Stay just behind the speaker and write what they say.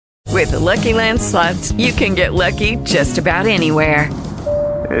With the Lucky Land Slots, you can get lucky just about anywhere.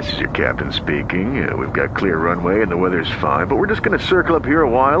 This is your captain speaking. We've got clear runway and the weather's fine, but we're just going to circle up here a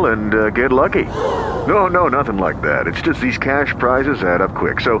while and get lucky. No, nothing like that. It's just these cash prizes add up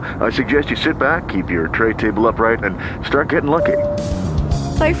quick. So I suggest you sit back, keep your tray table upright, and start getting lucky.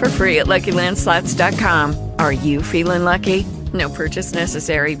 Play for free at LuckyLandSlots.com. Are you feeling lucky? No purchase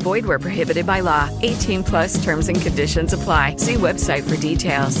necessary. Void where prohibited by law. 18 plus terms and conditions apply. See website for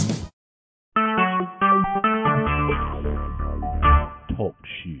details. Talk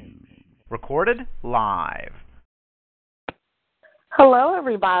shoes. Recorded live. Hello,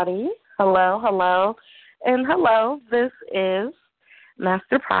 everybody. Hello. And hello, this is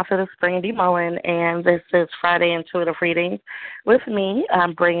Master Prophetess Brandie Mullen, and this is Friday Intuitive Readings with me,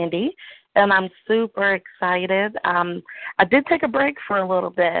 Brandie, and I'm super excited. I did take a break for a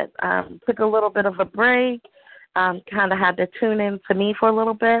little bit, took a little bit of a break, kind of had to tune in to me for a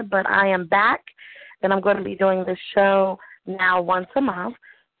little bit, but I am back, and I'm going to be doing this show now once a month.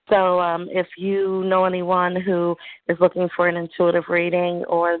 So if you know anyone who is looking for an intuitive reading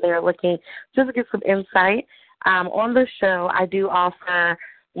or they're looking just to get some insight, on the show I do offer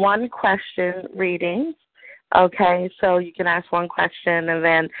one question readings. Okay, so you can ask one question and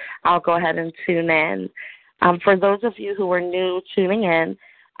then I'll go ahead and tune in. For those of you who are new tuning in,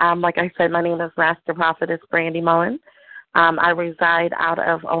 like I said, my name is Master Prophetess Brandie Mullen. I reside out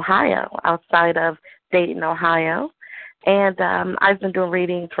of Ohio, outside of Dayton, Ohio. And I've been doing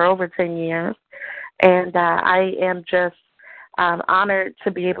readings for over 10 years, and I am just honored to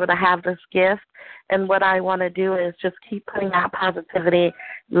be able to have this gift. And what I want to do is just keep putting out positivity,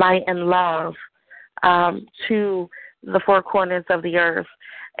 light, and love to the four corners of the earth.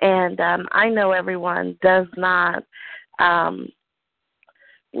 And I know everyone does not.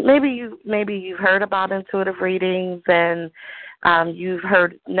 Maybe you've heard about intuitive readings and you've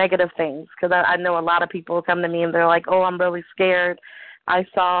heard negative things, because I know a lot of people come to me and they're like, oh, I'm really scared. I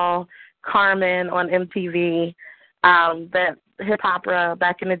saw Carmen on MTV, that hip opera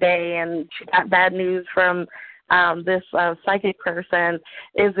back in the day, and she got bad news from this psychic person.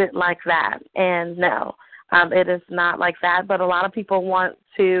 Is it like that? And no, it is not like that. But a lot of people want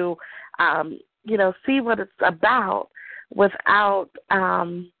to, see what it's about without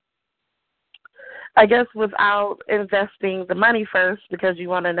without investing the money first, because you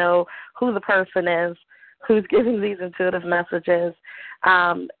want to know who the person is who's giving these intuitive messages,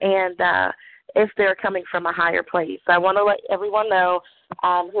 and if they're coming from a higher place. I want to let everyone know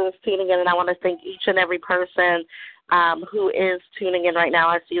who is tuning in, and I want to thank each and every person who is tuning in right now.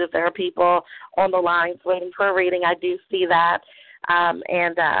 I see that there are people on the lines waiting for a reading. I do see that,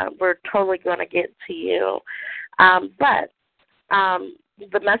 and we're totally going to get to you. But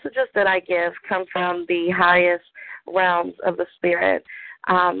the messages that I give come from the highest realms of the spirit.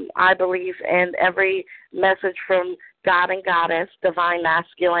 I believe in every message from God and Goddess, divine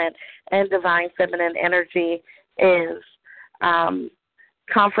masculine and divine feminine energy is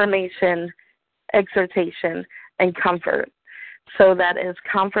confirmation, exhortation, and comfort. So that is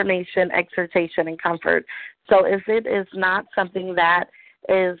confirmation, exhortation, and comfort. So if it is not something that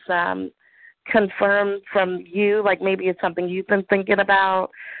is confirmed from you, like maybe it's something you've been thinking about,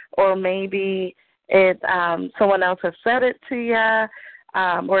 or maybe it someone else has said it to you,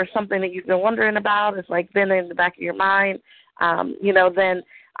 or something that you've been wondering about, it's like been in the back of your mind, then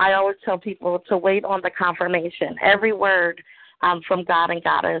I always tell people to wait on the confirmation. Every word from God and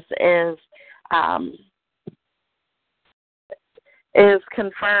Goddess is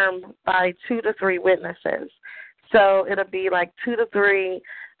confirmed by 2 to 3 witnesses. So it'll be like 2 to 3,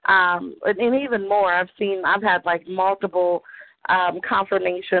 and even more. I've had like multiple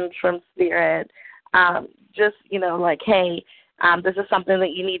confirmations from Spirit, just, like, hey, this is something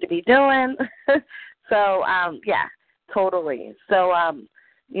that you need to be doing. So, yeah, totally. So,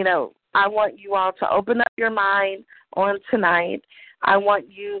 I want you all to open up your mind on tonight. I want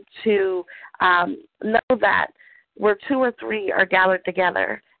you to know that where 2 or 3 are gathered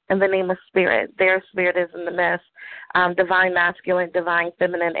together in the name of Spirit, their Spirit is in the midst. Divine masculine, divine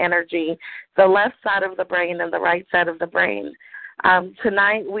feminine energy, the left side of the brain and the right side of the brain.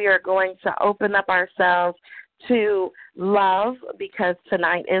 Tonight we are going to open up ourselves to love, because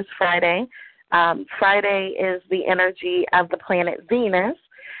tonight is Friday. Friday is the energy of the planet Venus.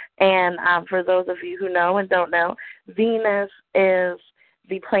 And for those of you who know and don't know, Venus is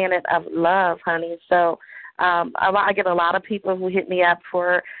the planet of love, honey. So I get a lot of people who hit me up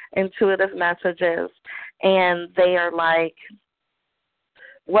for intuitive messages, and they are like,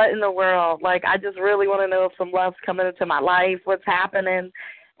 what in the world? Like, I just really want to know if some love's coming into my life, what's happening.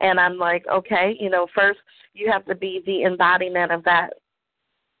 And I'm like, okay, first you have to be the embodiment of that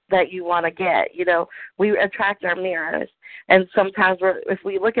that you want to get. You know, we attract our mirrors. And sometimes if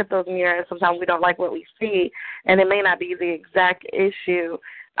we look at those mirrors, sometimes we don't like what we see, and it may not be the exact issue.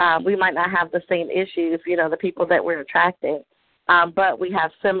 We might not have the same issues, you know, the people that we're attracting, but we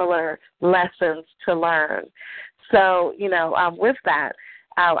have similar lessons to learn. So, you know, with that,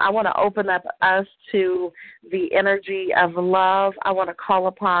 I want to open up us to the energy of love. I want to call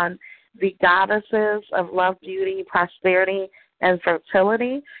upon the goddesses of love, beauty, prosperity, and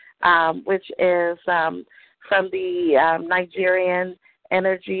fertility, which is from the Nigerian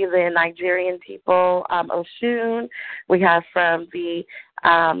energy, the Nigerian people, Oshun. We have from the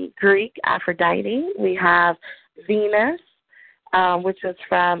Greek, Aphrodite. We have Venus, which is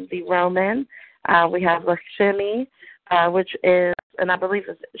from the Roman. We have Lakshmi, which is, and I believe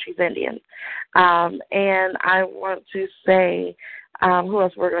she's Indian. And I want to say, who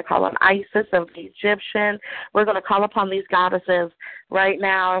else we're going to call on? Isis of the Egyptian. We're going to call upon these goddesses right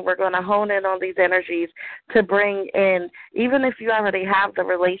now, and we're going to hone in on these energies to bring in, even if you already have the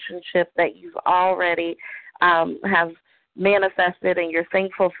relationship that you've already have manifested and you're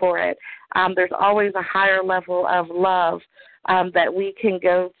thankful for it, there's always a higher level of love that we can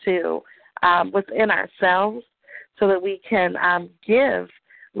go to within ourselves so that we can give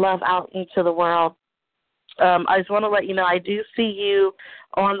love out into the world. I just want to let you know I do see you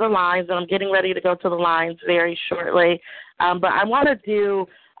on the lines, and I'm getting ready to go to the lines very shortly. But I want to do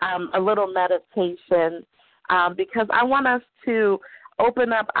a little meditation because I want us to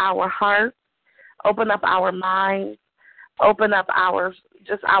open up our hearts, open up our minds, open up our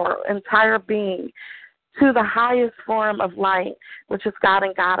entire being to the highest form of light, which is God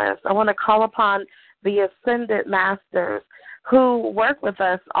and Goddess. I want to call upon the ascended masters who work with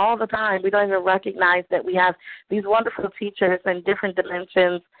us all the time. We don't even recognize that we have these wonderful teachers in different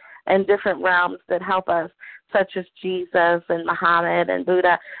dimensions and different realms that help us, such as Jesus and Muhammad and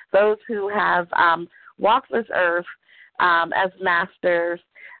Buddha, those who have walked this earth as masters,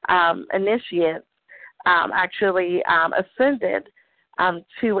 initiates, actually ascended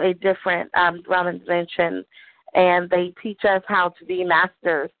to a different realm and dimension, and they teach us how to be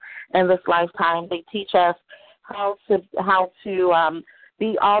masters in this lifetime. They teach us how to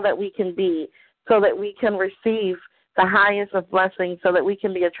be all that we can be so that we can receive the highest of blessings, so that we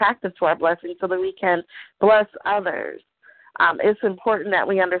can be attracted to our blessings, so that we can bless others. It's important that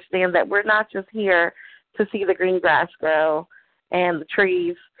we understand that we're not just here to see the green grass grow and the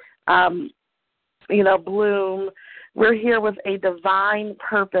trees, bloom. We're here with a divine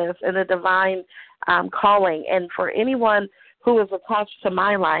purpose and a divine calling. And for anyone who is attached to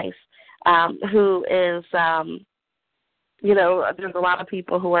my life, who is, there's a lot of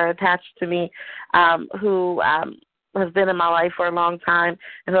people who are attached to me who have been in my life for a long time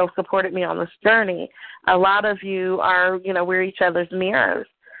and who have supported me on this journey. A lot of you are, we're each other's mirrors,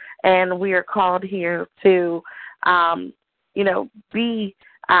 and we are called here to, be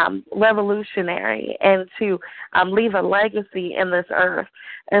revolutionary and to leave a legacy in this earth.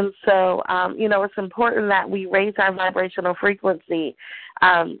 And so, it's important that we raise our vibrational frequency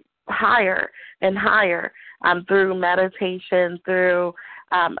higher and higher through meditation, through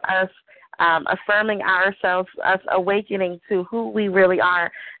us affirming ourselves, us awakening to who we really are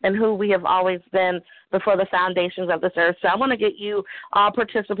and who we have always been before the foundations of this earth. So I want to get you all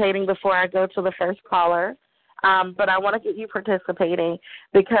participating before I go to the first caller. But I want to get you participating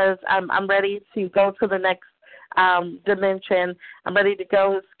because I'm ready to go to the next dimension. I'm ready to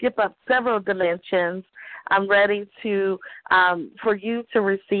go skip up several dimensions. I'm ready to for you to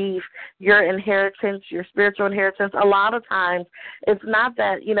receive your inheritance, your spiritual inheritance. A lot of times it's not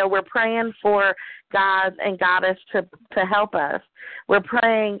that, we're praying for God and Goddess to help us. We're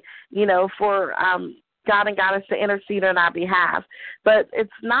praying, for God and Goddess to intercede on our behalf. But it's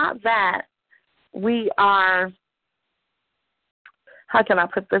not that we are, how can I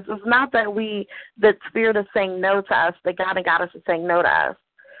put this? It's not that that Spirit is saying no to us, that God and Goddess is saying no to us.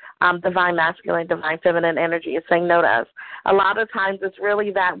 Divine masculine, divine feminine energy is saying no to us. A lot of times it's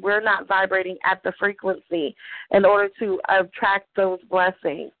really that we're not vibrating at the frequency in order to attract those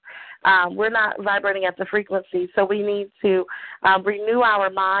blessings. We're not vibrating at the frequency, so we need to renew our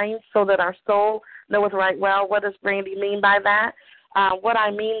minds so that our soul knoweth right well. What does Brandie mean by that? What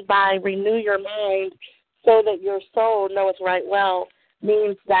I mean by renew your mind so that your soul knoweth right well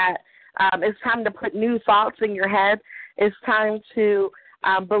means that it's time to put new thoughts in your head. It's time to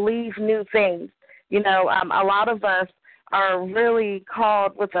believe new things. A lot of us are really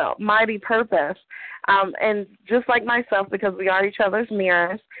called with a mighty purpose. And just like myself, because we are each other's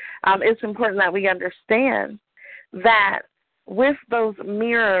mirrors, it's important that we understand that with those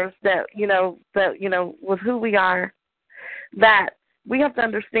mirrors that, with who we are, that we have to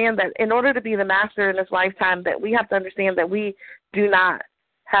understand that in order to be the master in this lifetime, that we have to understand that we do not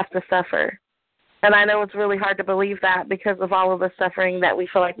have to suffer. And I know it's really hard to believe that because of all of the suffering that we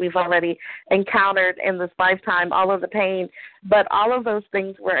feel like we've already encountered in this lifetime, all of the pain. But all of those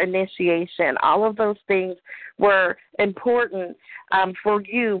things were initiation. All of those things were important for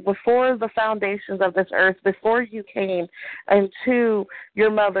you before the foundations of this earth, before you came into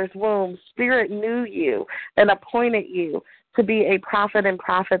your mother's womb. Spirit knew you and appointed you to be a prophet and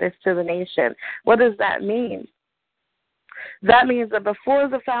prophetess to the nation. What does that mean? That means that before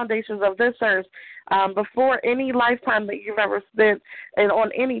the foundations of this earth, before any lifetime that you've ever spent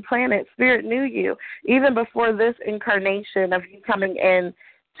on any planet, Spirit knew you. Even before this incarnation of you coming in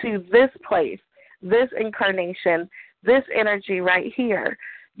to this place, this incarnation, this energy right here,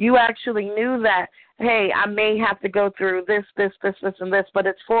 you actually knew that, hey, I may have to go through this, and this, but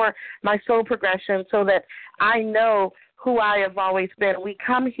it's for my soul progression so that I know who I have always been. We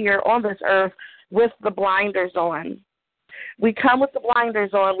come here on this earth with the blinders on. We come with the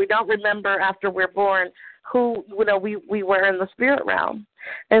blinders on. We don't remember after we're born who we were in the spirit realm.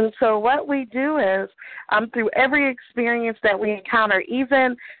 And so what we do is through every experience that we encounter,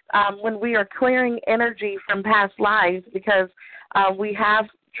 even when we are clearing energy from past lives, because we have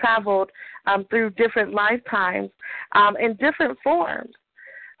traveled through different lifetimes in different forms.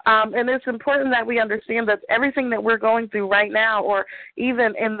 And it's important that we understand that everything that we're going through right now or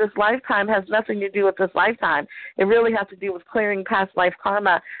even in this lifetime has nothing to do with this lifetime. It really has to do with clearing past life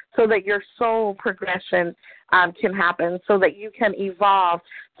karma so that your soul progression can happen, so that you can evolve,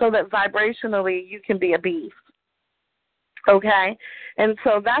 so that vibrationally you can be a beast. Okay? And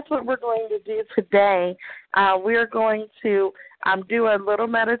so that's what we're going to do today. We're going to do a little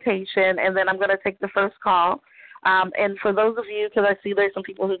meditation, and then I'm going to take the first call. And for those of you, because I see there's some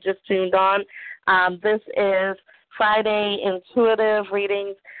people who just tuned on, this is Friday Intuitive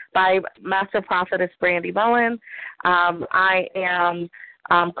Readings by Master Prophetess Brandie Mullen. I am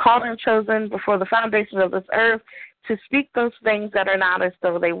called and chosen before the foundation of this earth to speak those things that are not as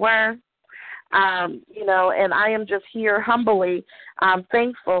though they were. And I am just here humbly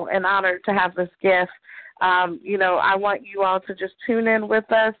thankful and honored to have this gift. I want you all to just tune in with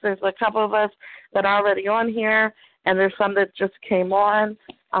us. There's a couple of us that are already on here, and there's some that just came on.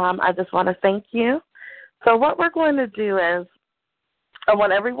 I just want to thank you. So what we're going to do is I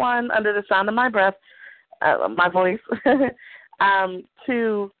want everyone under the sound of my breath, my voice,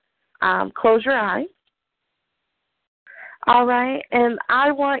 to close your eyes. All right, and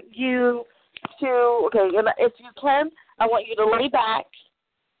I want you to, if you can, I want you to lay back.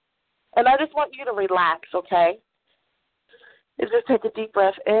 And I just want you to relax, okay? You just take a deep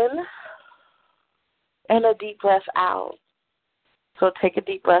breath in and a deep breath out. So take a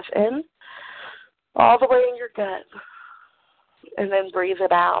deep breath in all the way in your gut and then breathe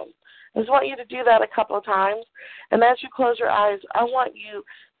it out. I just want you to do that a couple of times. And as you close your eyes, I want you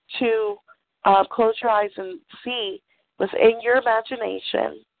to close your eyes and see within your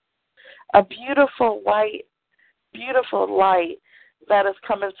imagination a beautiful white, beautiful light that is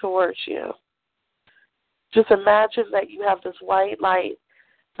coming towards you. Just imagine that you have this white light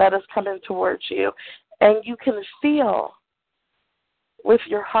that is coming towards you, and you can feel with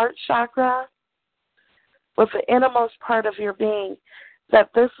your heart chakra, with the innermost part of your being,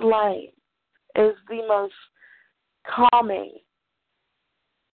 that this light is the most calming,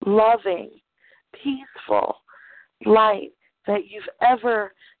 loving, peaceful light that you've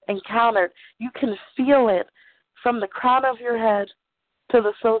ever encountered. You can feel it from the crown of your head to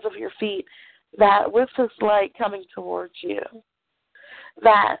the soles of your feet, that with this light coming towards you,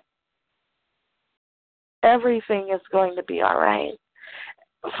 that everything is going to be all right.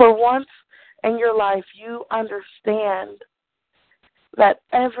 For once in your life, you understand that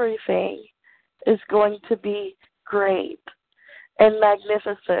everything is going to be great and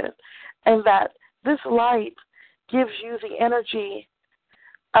magnificent, and that this light gives you the energy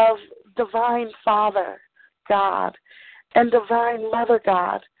of Divine Father, God, and Divine Mother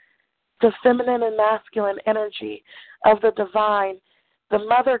God, the feminine and masculine energy of the divine. The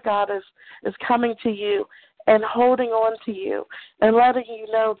Mother God is coming to you and holding on to you and letting you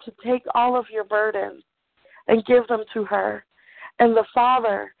know to take all of your burdens and give them to her. And the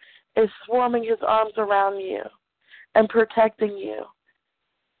Father is swarming his arms around you and protecting you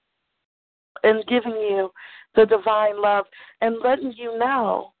and giving you the divine love and letting you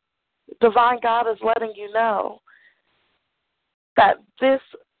know, Divine God is letting you know that this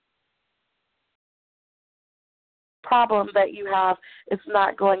problem that you have is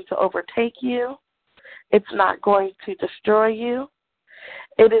not going to overtake you. It's not going to destroy you.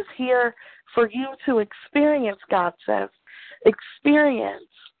 It is here for you to experience, God says, experience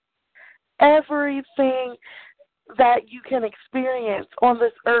everything that you can experience on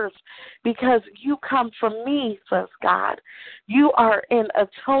this earth because you come from me, says God. You are in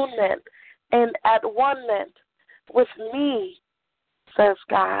atonement and at one-ment with me, says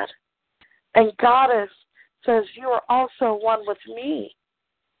God. And Goddess says you are also one with me.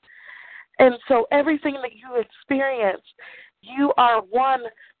 And so everything that you experience, you are one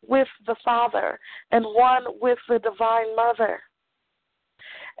with the Father and one with the Divine Mother.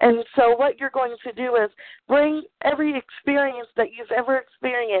 And so what you're going to do is bring every experience that you've ever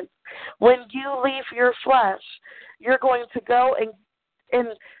experienced. When you leave your flesh, you're going to go and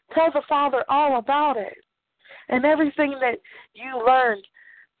tell the Father all about it. And everything that you learned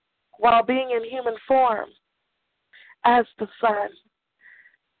while being in human form as the son,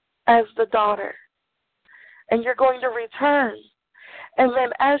 as the daughter. And you're going to return. And then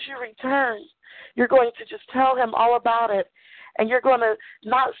as you return, you're going to just tell him all about it. And you're going to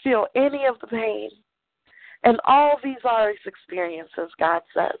not feel any of the pain. And all these are experiences, God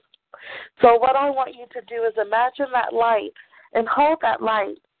says. So what I want you to do is imagine that light and hold that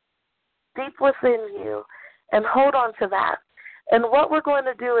light deep within you and hold on to that. And what we're going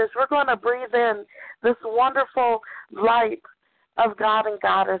to do is we're going to breathe in this wonderful light of God and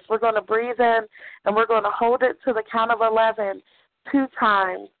Goddess. We're going to breathe in and we're going to hold it to the count of 11 2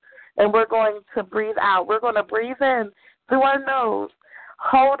 times. And we're going to breathe out. We're going to breathe in through our nose,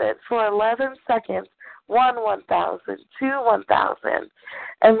 hold it for 11 seconds, 1,000, 1,000,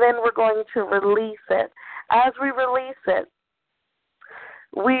 and then we're going to release it. As we release it,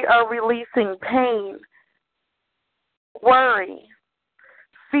 we are releasing pain, worry,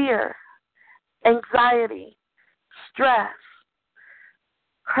 fear, anxiety, stress,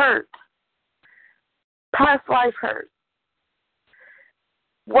 hurt, past life hurt,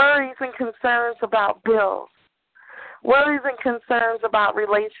 worries and concerns about bills, worries and concerns about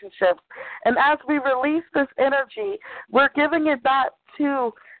relationships. And as we release this energy, we're giving it back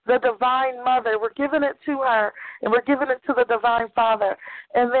to the Divine Mother. We're giving it to her, and we're giving it to the Divine Father.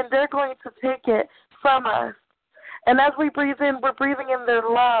 And then they're going to take it from us. And as we breathe in, we're breathing in their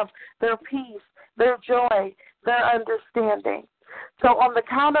love, their peace, their joy, their understanding. So on the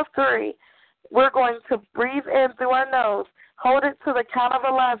count of 3, we're going to breathe in through our nose, hold it to the count of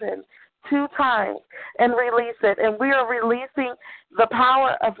 11, 2 times, and release it. And we are releasing the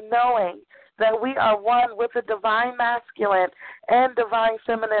power of knowing that we are one with the divine masculine and divine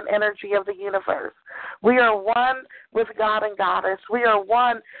feminine energy of the universe. We are one with God and Goddess. We are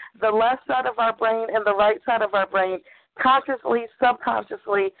one, the left side of our brain and the right side of our brain, consciously,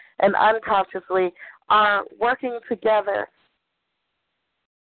 subconsciously, and unconsciously are working together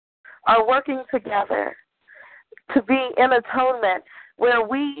to be in atonement, where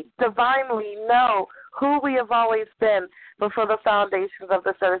we divinely know who we have always been before the foundations of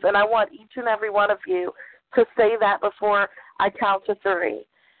this earth. And I want each and every one of you to say that before I count to 3.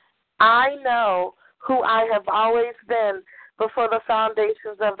 I know who I have always been before the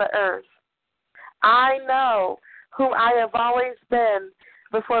foundations of the earth. I know who I have always been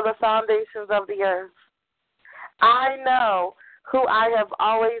before the foundations of the earth. I know who I have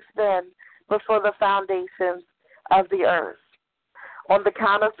always been before the foundations of the earth. On the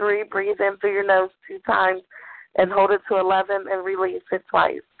count of 3, breathe in through your nose 2 times and hold it to 11 and release it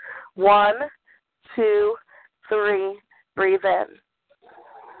twice. 1, 2, 3, breathe in.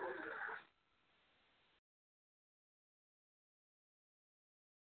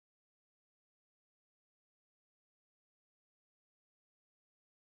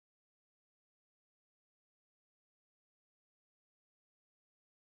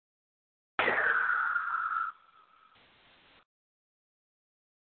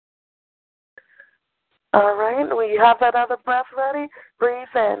 All right, we have that other breath ready. Breathe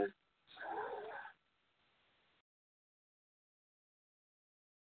in.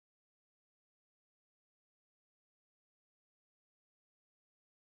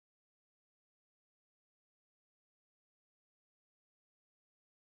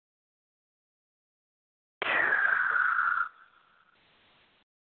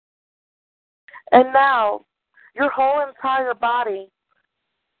 And now, your whole entire body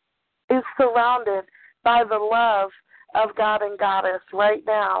is surrounded by the love of God and Goddess right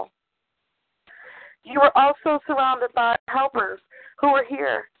now. You are also surrounded by helpers who are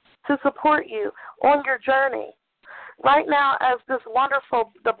here to support you on your journey. Right now, as this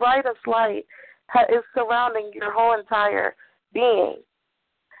wonderful, the brightest light is surrounding your whole entire being.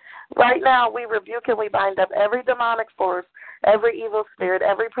 Right now, we rebuke and we bind up every demonic force, every evil spirit,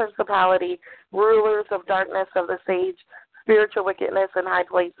 every principality, rulers of darkness, of the sage, spiritual wickedness in high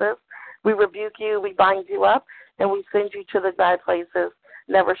places. We rebuke you, we bind you up, and we send you to the dry places,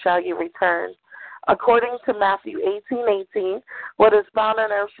 never shall you return. According to Matthew 18:18, what is bound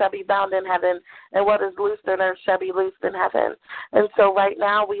on earth shall be bound in heaven, and what is loosed on earth shall be loosed in heaven. And so right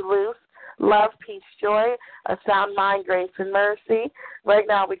now we loose love, peace, joy, a sound mind, grace, and mercy. Right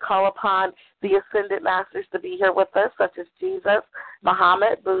now we call upon the ascended masters to be here with us, such as Jesus,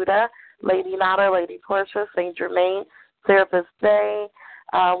 Muhammad, Buddha, Lady Nada, Lady Portia, Saint Germain, Serapis Day.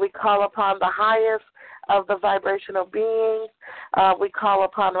 We call upon the highest of the vibrational beings. We call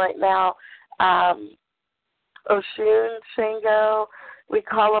upon right now Oshun, Shango. We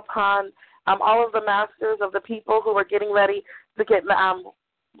call upon all of the masters of the people who are getting ready to get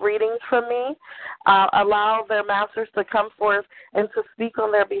readings from me. Allow their masters to come forth and to speak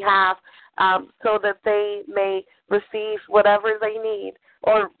on their behalf so that they may receive whatever they need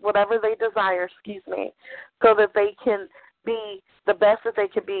or whatever they desire, so that they can be the best that they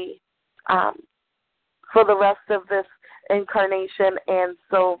can be for the rest of this incarnation and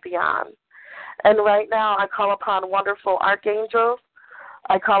so beyond. And right now I call upon wonderful archangels.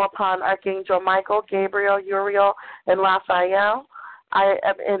 I call upon Archangel Michael, Gabriel, Uriel, and Raphael. I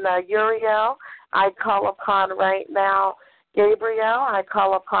am in Uriel. I call upon right now Gabriel. I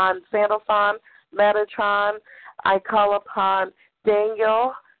call upon Sandalphon, Metatron. I call upon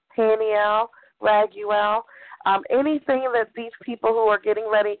Daniel, Haniel, Raguel. Anything that these people who are getting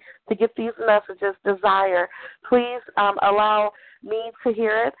ready to get these messages desire, please allow me to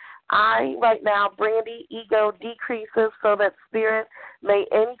hear it. I, right now, Brandie, ego decreases so that spirit may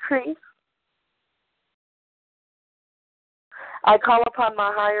increase. I call upon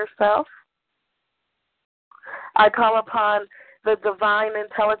my higher self. I call upon the divine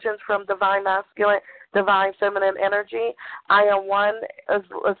intelligence from divine masculine, divine feminine energy. I am one as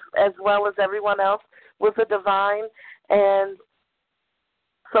well as everyone else with the divine, and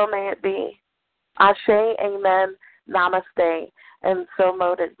so may it be. Ashe, amen, namaste, and so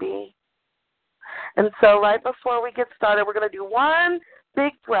mote it be. And so right before we get started, we're going to do one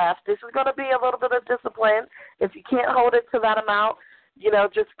big breath. This is going to be a little bit of discipline. If you can't hold it to that amount,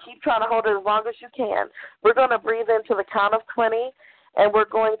 just keep trying to hold it as long as you can. We're going to breathe into the count of 20, and we're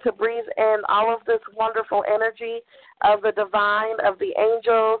going to breathe in all of this wonderful energy of the divine, of the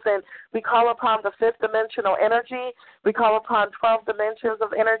angels, and we call upon the fifth dimensional energy. We call upon 12 dimensions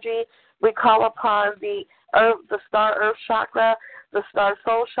of energy. We call upon the earth, the star earth chakra, the star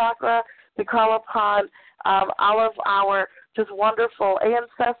soul chakra. We call upon all of our just wonderful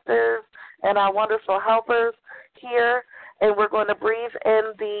ancestors and our wonderful helpers here, and we're going to breathe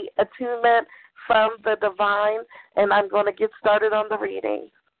in the attunement from the divine, and I'm going to get started on the reading.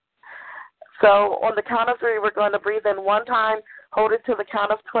 So on the count of 3, we're going to breathe in one time, hold it to the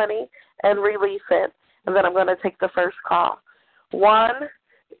count of 20, and release it, and then I'm going to take the first call. 1,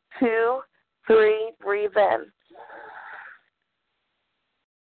 2, 3, breathe in.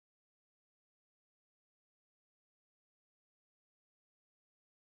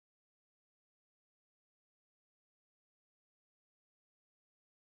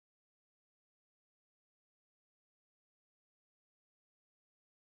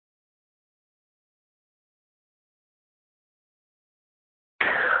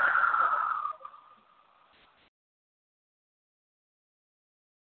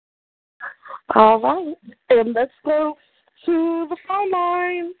 All right, and let's go to the phone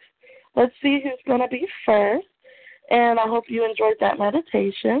lines. Let's see who's going to be first, and I hope you enjoyed that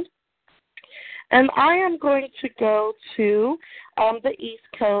meditation. And I am going to go to the East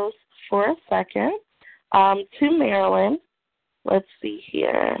Coast for a second, to Maryland. Let's see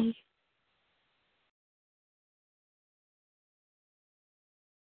here.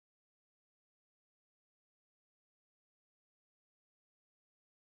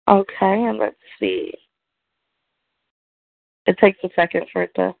 Okay, and let's see. It takes a second for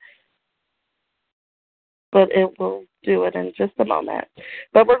it to, but it will do it in just a moment.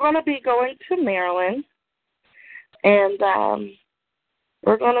 But we're going to be going to Maryland, and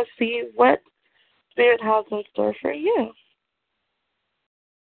we're going to see what Spirit has in store for you.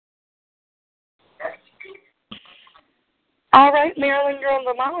 All right, Marilyn, you're on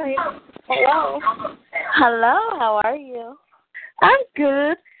the line. Hello. Hello, how are you? I'm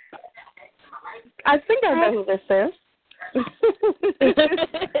good. I think I know who this is.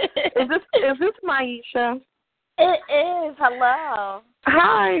 Is this Maisha? It is. Hello.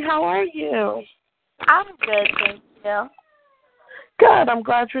 Hi, how are you? I'm good, thank you. Good. I'm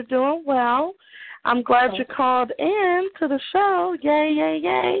glad you're doing well. I'm glad you called in to the show. Yay, yay,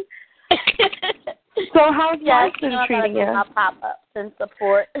 yay. So how's life been treating you? My pop-ups and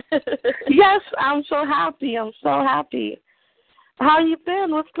support. Yes, I'm so happy. How you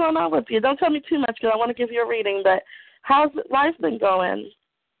been? What's going on with you? Don't tell me too much because I want to give you a reading, but how's life been going?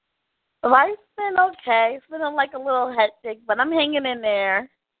 Life's been okay. It's been like a little hectic, but I'm hanging in there.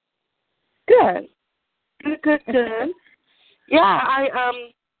 Good. Yeah, I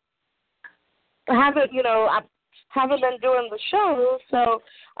haven't, I haven't been doing the show, so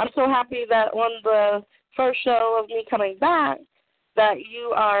I'm so happy that on the first show of me coming back that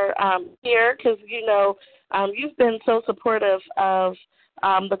you are here because, you've been so supportive of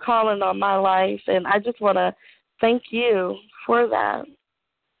the calling on my life, and I just want to thank you for that.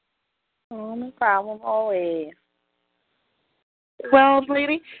 Oh, no problem, always. Well,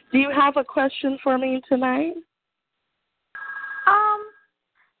 lady, do you have a question for me tonight?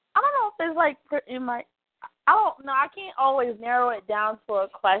 I don't know if there's like pretty much. I don't know. I can't always narrow it down to a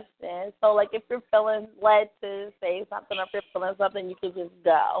question. So, like, if you're feeling led to say something, or if you're feeling something, you can just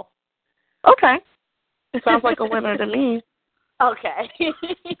go. Okay. It sounds like a winner to me. Okay.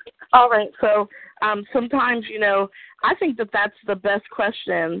 All right. So, sometimes, I think that that's the best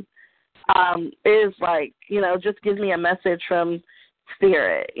question. Is like, just give me a message from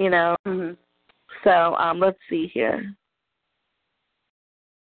Spirit, Mm-hmm. So, let's see here.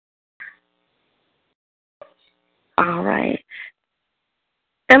 All right.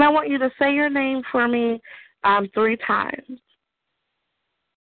 And I want you to say your name for me 3 times.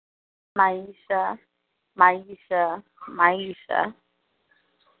 Maisha.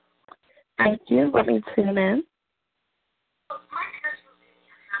 Thank you. Let me tune in.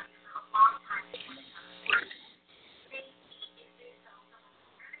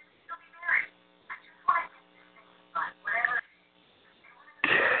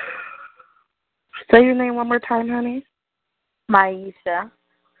 Say your name one more time, honey. Maisha.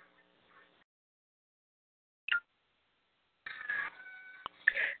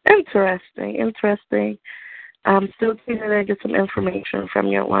 Interesting. I'm still tuning in to get some information from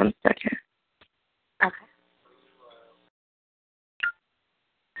you. 1 second. Okay.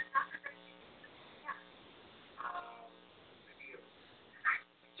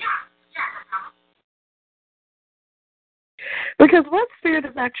 Because what Spirit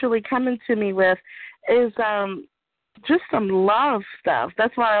is actually coming to me with is just some love stuff.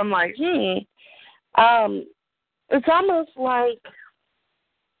 That's why I'm like, it's almost like,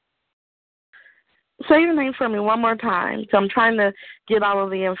 say your name for me one more time. So I'm trying to get all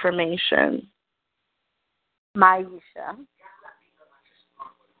of the information. Maisha.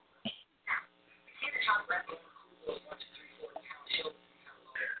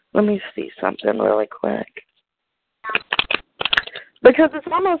 Let me see something really quick. Because it's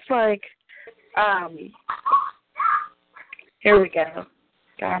almost like, here we go.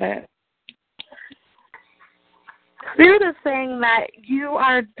 Got it. Spirit is saying that you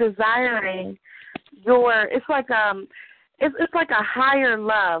are desiring it's like it's like a higher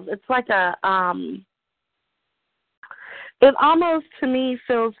love. It's like it almost to me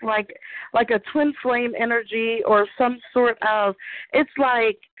feels like a twin flame energy or some sort of, it's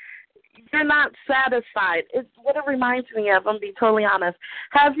like you're not satisfied. It's what it reminds me of, I'm going to be totally honest.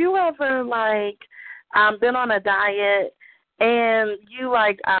 Have you ever, been on a diet and you,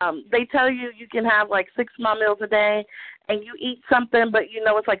 they tell you can have, 6 small meals a day and you eat something, but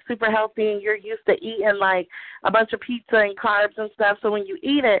it's, super healthy and you're used to eating, a bunch of pizza and carbs and stuff. So when you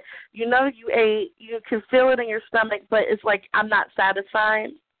eat it, you ate, you can feel it in your stomach, but it's like, I'm not satisfied.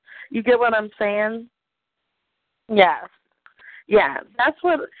 You get what I'm saying? Yes. Yeah, that's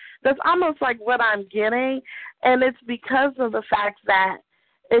almost like what I'm getting, and it's because of the fact that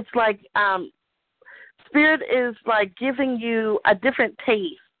it's like Spirit is like giving you a different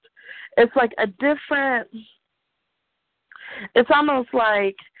taste. It's like a different, it's almost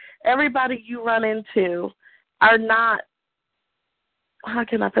like everybody you run into are not, how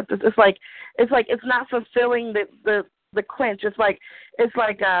can I put this? It's like it's not fulfilling the quench. It's like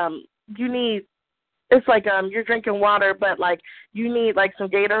you need, it's like you're drinking water, but you need some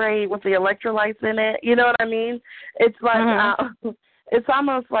Gatorade with the electrolytes in it. You know what I mean? It's like it's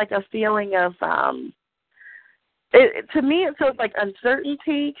almost like a feeling of to me it feels like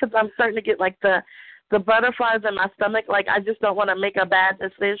uncertainty because I'm starting to get the butterflies in my stomach. I just don't want to make a bad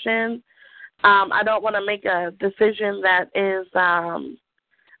decision. I don't want to make a decision that is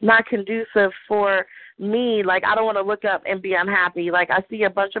not conducive for me. I don't want to look up and be unhappy. I see a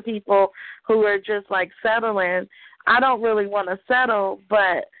bunch of people who are just settling. I don't really want to settle,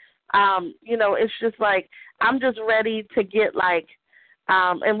 but it's just I'm just ready to get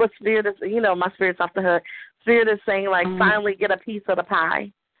and what Spirit is, my Spirit's off the hook. Spirit is saying finally get a piece of the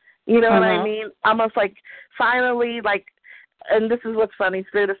pie. You know what I mean? Almost finally and this is what's funny,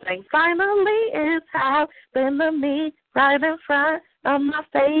 Spirit is saying, finally it's happened to me. right in front of my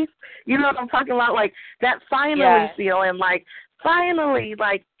face. You know what I'm talking about? Like that finally feeling, like finally,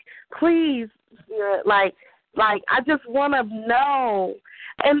 like please, Spirit, like I just want to know.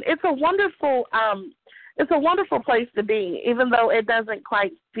 And it's a wonderful place to be, even though it doesn't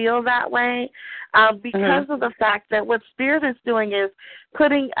quite feel that way, because of the fact that what Spirit is doing is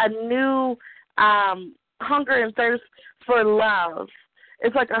putting a new hunger and thirst for love.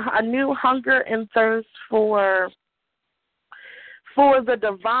 It's like a new hunger and thirst for the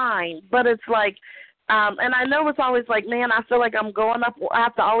divine, but it's like, and I know it's always like, man, I feel like I'm going up. I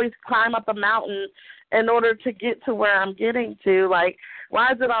have to always climb up a mountain in order to get to where I'm getting to. Like,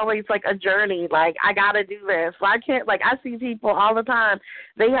 why is it always like a journey? Like, I got to do this. Why can't, like, I see people all the time.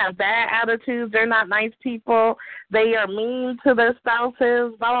 They have bad attitudes. They're not nice people. They are mean to their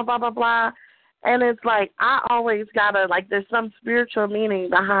spouses, blah, blah, blah, blah, blah. And it's like, I always got to, like, there's some spiritual meaning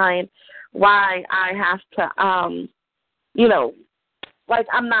behind why I have to, you know, like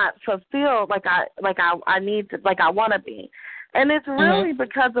I'm not fulfilled like I need to, like I want to be. And it's really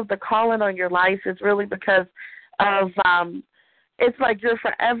because of the calling on your life. It's really because of, it's like you're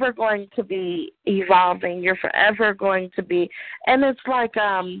forever going to be evolving. You're forever going to be, and it's like,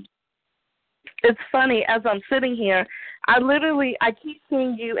 it's funny, as I'm sitting here, I keep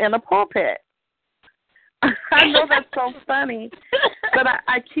seeing you in a pulpit. I know that's so funny, but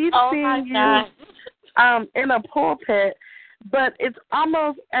I keep seeing you in a pulpit. But it's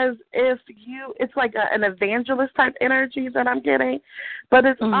almost as if it's like an evangelist type energy that I'm getting. But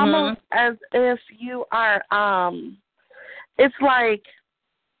it's almost as if you are, it's like,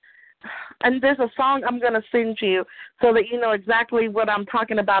 and there's a song I'm going to send you so that you know exactly what I'm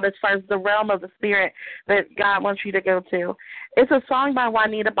talking about as far as the realm of the spirit that God wants you to go to. It's a song by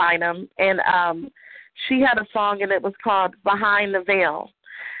Juanita Bynum, and she had a song, and it was called Behind the Veil.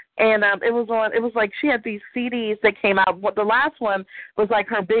 And it was like she had these CDs that came out. The last one was like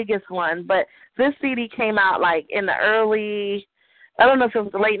her biggest one, but this CD came out like in the early, I don't know if it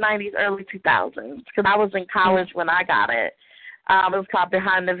was the late 90s, early 2000s, because I was in college when I got it. It was called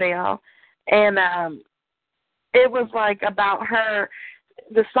Behind the Veil. And it was like about her.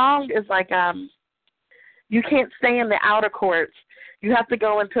 The song is like, you can't stay in the outer courts. You have to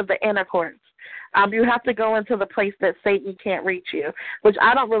go into the inner courts. You have to go into the place that Satan can't reach you, which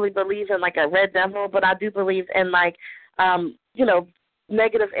I don't really believe in like a red devil, but I do believe in like, you know,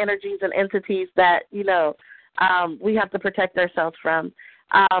 negative energies and entities that, you know, we have to protect ourselves from.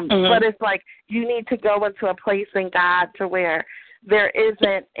 But it's like you need to go into a place in God to where there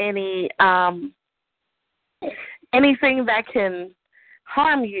isn't anything that can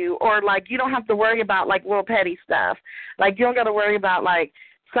harm you, or like you don't have to worry about like real petty stuff. Like you don't got to worry about like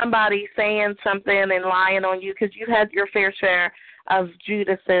somebody saying something and lying on you, because you've had your fair share of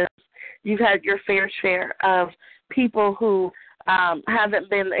Judases. You've had your fair share of people who haven't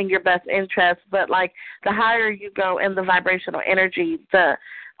been in your best interest. But like the higher you go in the vibrational energy,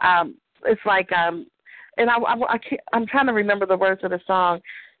 it's like and I'm trying to remember the words of the song.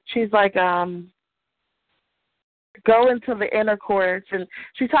 She's like go into the inner courts, and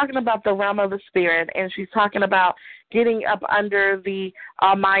she's talking about the realm of the spirit, and she's talking about getting up under the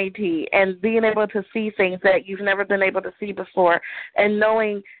Almighty and being able to see things that you've never been able to see before, and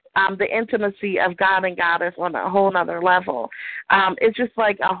knowing the intimacy of God and Goddess on a whole nother level. It's just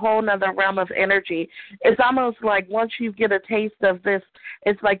like a whole nother realm of energy. It's almost like once you get a taste of this,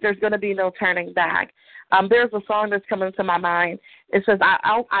 it's like there's going to be no turning back. There's a song that's coming to my mind. It says,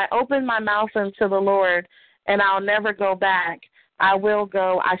 I open my mouth unto the Lord, and I'll never go back. I will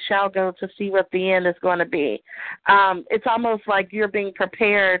go, I shall go to see what the end is going to be. It's almost like you're being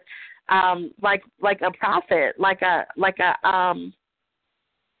prepared, like a prophet,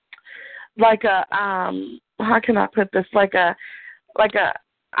 how can I put this? Like a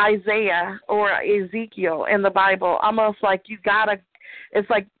Isaiah or Ezekiel in the Bible. Almost like it's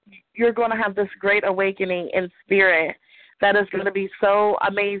like you're going to have this great awakening in spirit that is going to be so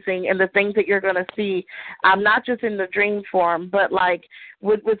amazing, and the things that you're going to see, not just in the dream form, but like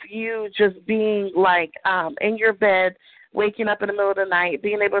with you just being like in your bed, waking up in the middle of the night,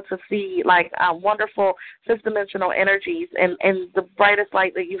 being able to see like wonderful fifth-dimensional energies and the brightest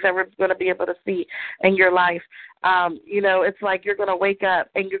light that you've ever going to be able to see in your life. You know, it's like you're going to wake up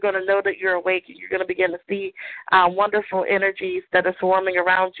and you're going to know that you're awake, and you're going to begin to see wonderful energies that are swarming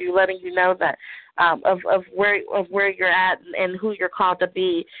around you, letting you know that of where you're at and who you're called to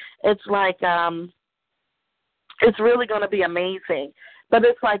be. It's like it's really going to be amazing. But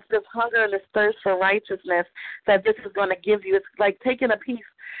it's like this hunger and this thirst for righteousness that this is going to give you. It's like taking a piece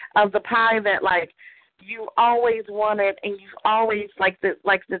of the pie that like you always wanted, and you've always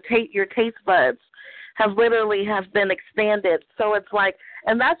your taste buds have been expanded. So it's like,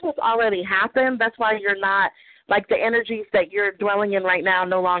 and that's what's already happened. That's why you're not, like, the energies that you're dwelling in right now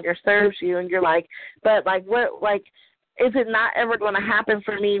no longer serves you. And you're like, but, like, what, like, is it not ever going to happen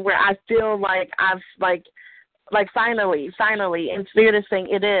for me where I feel like I've, like finally, and Spirit is saying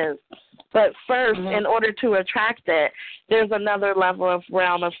it is. But first, in order to attract it, there's another level of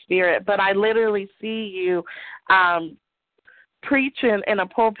realm of spirit. But I literally see you preaching in a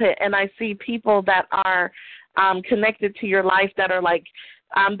pulpit, and I see people that are connected to your life that are like,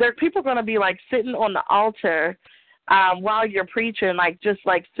 there are people going to be like sitting on the altar while you're preaching, like just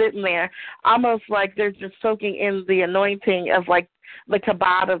like sitting there, almost like they're just soaking in the anointing of like the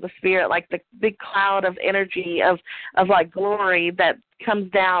kabod of the Spirit, like the big cloud of energy of like glory that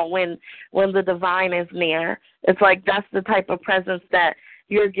comes down when the divine is near. It's like that's the type of presence that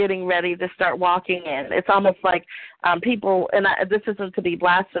you're getting ready to start walking in. It's almost like people, and this isn't to be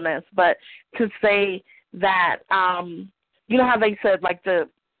blasphemous, but to say that, you know how they said, like the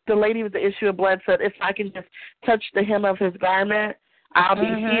lady with the issue of blood said, if I can just touch the hem of his garment, I'll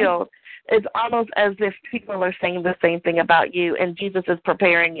be healed. It's almost as if people are saying the same thing about you, and Jesus is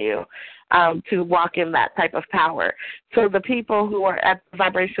preparing you to walk in that type of power. So the people who are at the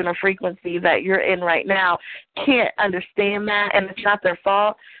vibration or frequency that you're in right now can't understand that, and it's not their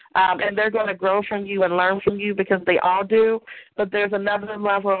fault. And they're going to grow from you and learn from you because they all do. But there's another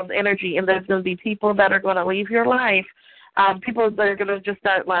level of energy, and there's going to be people that are going to leave your life. People that are going to just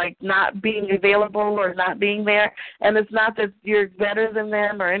start, like, not being available or not being there. And it's not that you're better than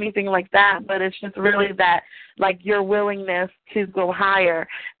them or anything like that, but it's just really that, like, your willingness to go higher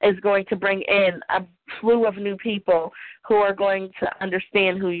is going to bring in a slew of new people who are going to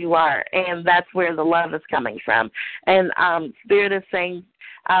understand who you are. And that's where the love is coming from. And Spirit is saying,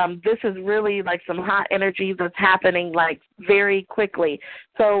 this is really like some hot energy that's happening like very quickly.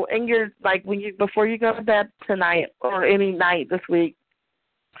 So in your, like, before you go to bed tonight or any night this week,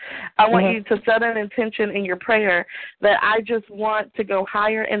 I want you to set an intention in your prayer that I just want to go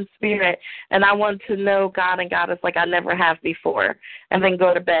higher in spirit, and I want to know God and Goddess like I never have before, and then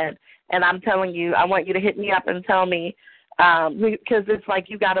go to bed. And I'm telling you, I want you to hit me up and tell me, because it's like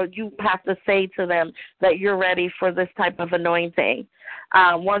you have to say to them that you're ready for this type of anointing.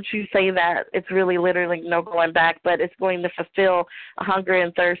 Once you say that, it's really literally no going back, but it's going to fulfill a hunger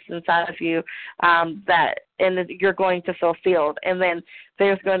and thirst inside of you and you're going to feel filled. And then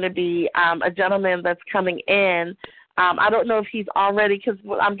there's going to be a gentleman that's coming in. I don't know if he's already, because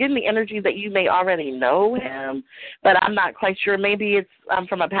I'm getting the energy that you may already know him, but I'm not quite sure. Maybe it's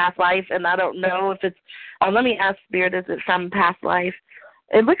from a past life, and I don't know if it's, let me ask Spirit, is it from past life?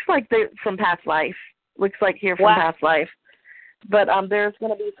 It looks like they're from past life. Looks like here from past life. But there's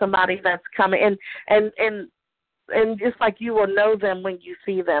going to be somebody that's coming, and just like you will know them when you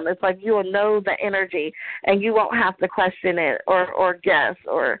see them. It's like you will know the energy, and you won't have to question it or guess.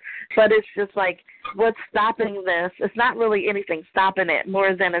 But it's just like, what's stopping this? It's not really anything stopping it,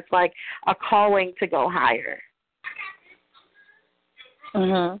 more than it's like a calling to go higher.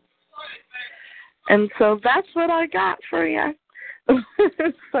 And so that's what I got for you.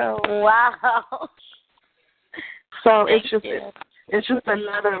 So wow. So it's just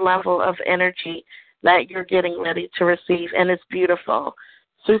another level of energy that you're getting ready to receive, and it's beautiful,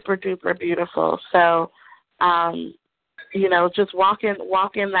 super duper beautiful. So, just walk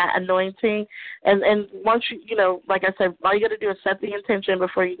in that anointing, and once you like I said, all you got to do is set the intention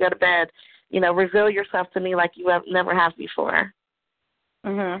before you go to bed. Reveal yourself to me like you have never have before.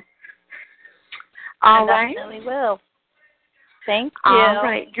 All right. I definitely will. Thank you. All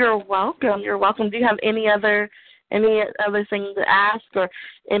right. You're welcome. You're welcome. Do you have any other thing to ask or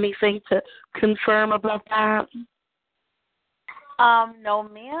anything to confirm about that? No,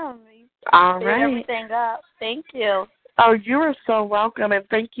 ma'am. All you right. Everything up. Thank you. Oh, you are so welcome, and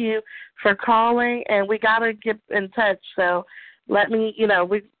thank you for calling. And we gotta get in touch. So let me, you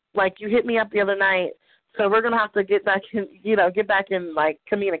hit me up the other night. So we're gonna have to get back in like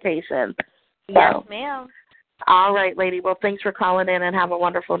communication. Yes, ma'am. All right, lady. Well, thanks for calling in, and have a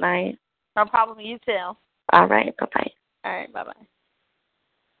wonderful night. No problem. You too. All right. Bye-bye. All right. Bye-bye.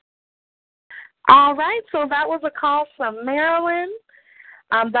 All right. So that was a call from Marilyn.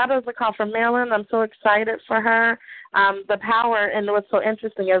 I'm so excited for her. The power, and what's so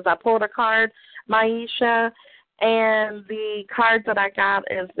interesting is I pulled a card, Maisha, and the card that I got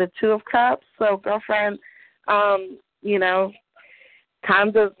is the Two of Cups. So, girlfriend, time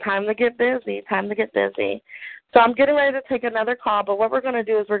to get busy. So I'm getting ready to take another call, but what we're going to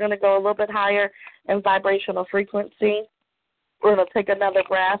do is we're going to go a little bit higher in vibrational frequency. We're going to take another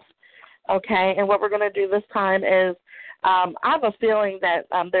breath, okay? And what we're going to do this time is I have a feeling that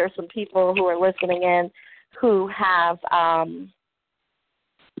there are some people who are listening in who have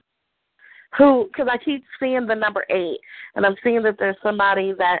because I keep seeing the number 8, and I'm seeing that there's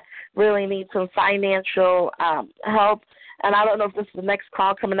somebody that really needs some financial help. And I don't know if this is the next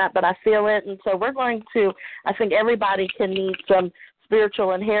call coming up, but I feel it. And so we're going to, I think everybody can need some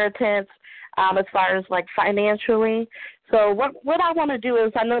spiritual inheritance as far as like financially. So what I want to do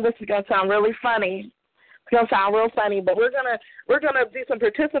is, I know this is going to sound really funny. It's going to sound real funny, but we're gonna do some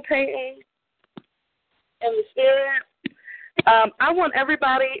participating in the spirit. I want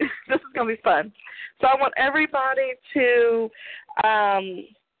everybody, this is going to be fun. So I want everybody to,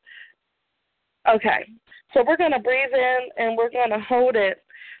 okay. So we're going to breathe in and we're going to hold it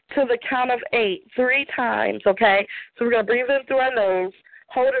to the count of 8, 3 times, okay? So we're going to breathe in through our nose,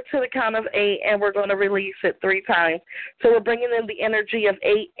 hold it to the count of 8, and we're going to release it 3 times. So we're bringing in the energy of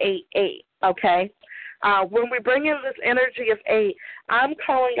 888, okay? When we bring in this energy of 8, I'm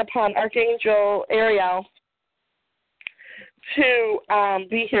calling upon Archangel Ariel to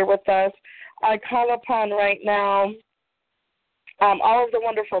be here with us. I call upon right now all of the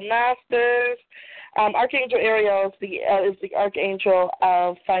wonderful masters. Archangel Ariel is the archangel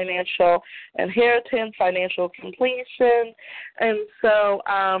of financial inheritance, financial completion, and so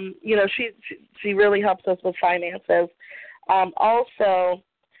she really helps us with finances. Also,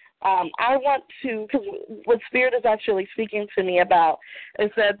 I want to, because what Spirit is actually speaking to me about is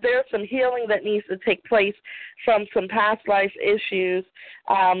that there's some healing that needs to take place from some past life issues.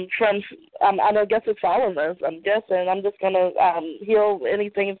 I guess it's all of us. I'm guessing. I'm just going to heal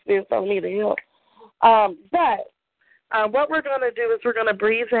anything Spirit's telling me to heal. But what we're going to do is we're going to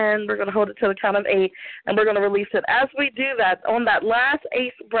breathe in, we're going to hold it to the count of 8, and we're going to release it. As we do that, on that last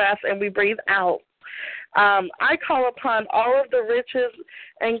 8th breath, and we breathe out, I call upon all of the riches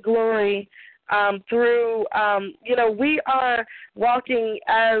and glory through, we are walking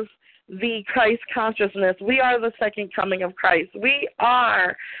as the Christ consciousness. We are the second coming of Christ. We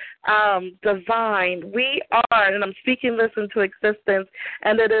are divine. We are, and I'm speaking this into existence,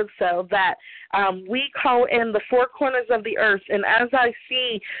 and it is so, that we call in the 4 corners of the earth, and as I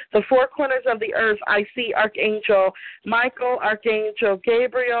see the 4 corners of the earth, I see Archangel Michael, Archangel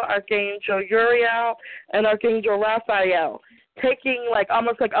Gabriel, Archangel Uriel, and Archangel Raphael, taking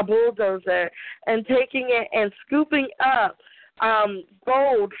almost like a bulldozer and taking it and scooping up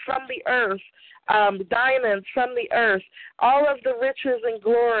gold from the earth, diamonds from the earth, all of the riches and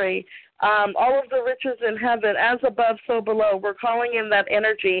glory, all of the riches in heaven, as above, so below. We're calling in that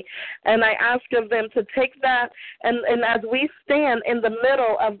energy, and I ask of them to take that, and as we stand in the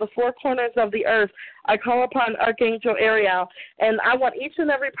middle of the 4 corners of the earth, I call upon Archangel Ariel, and I want each and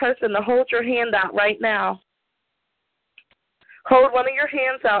every person to hold your hand out right now. Hold one of your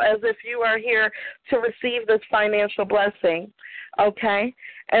hands out as if you are here to receive this financial blessing, okay?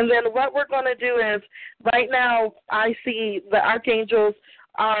 And then what we're going to do is, right now, I see the archangels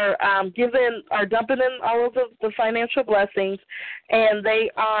are dumping in all of the financial blessings, and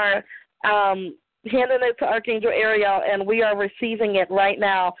they are handing it to Archangel Ariel, and we are receiving it right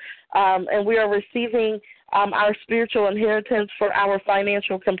now, and we are receiving our spiritual inheritance for our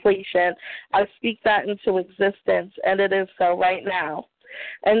financial completion. I speak that into existence, and it is so right now.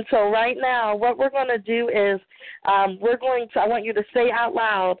 And so right now, what we're going to do is I want you to say out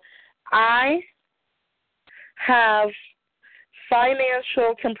loud, I have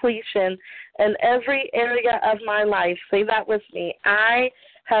financial completion in every area of my life. Say that with me. I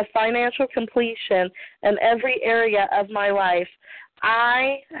have financial completion in every area of my life.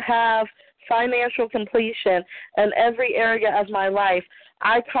 I have financial completion in every area of my life.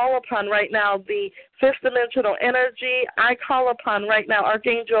 I call upon right now the 5th dimensional energy. I call upon right now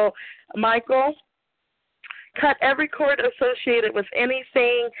Archangel Michael. Cut every cord associated with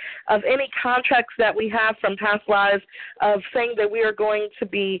anything, of any contracts that we have from past lives, of saying that we are going to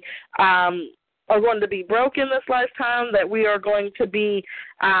be broke in this lifetime, that we are going to be,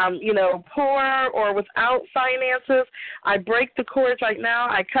 poor or without finances. I break the cords right now.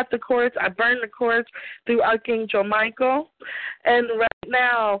 I cut the cords. I burn the cords through Archangel Michael. And right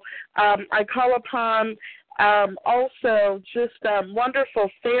now, I call upon also just wonderful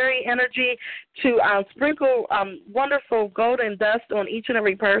fairy energy to sprinkle wonderful golden dust on each and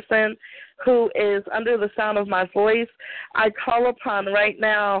every person who is under the sound of my voice. I call upon right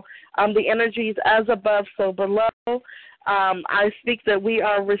now the energies as above, so below. I speak that we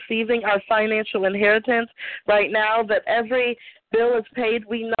are receiving our financial inheritance right now, that every bill is paid.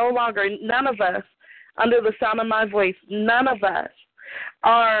 We no longer, none of us, under the sound of my voice, none of us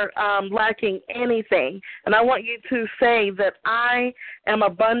are lacking anything. And I want you to say that I am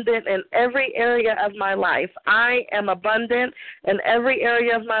abundant in every area of my life. I am abundant in every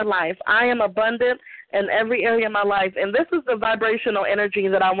area of my life. I am abundant in every area of my life. And this is the vibrational energy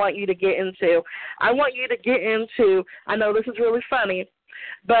that I want you to get into. I want you to get into, I know this is really funny,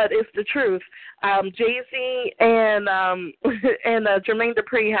 but it's the truth. Jay-Z and Jermaine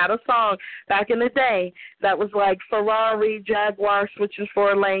Dupri had a song back in the day that was like Ferrari, Jaguar, switching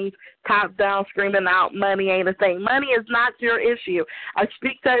 4 lanes, top down, screaming out, money ain't a thing. Money is not your issue. I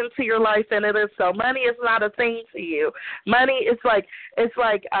speak that into your life, and it is so. Money is not a thing to you. Money is like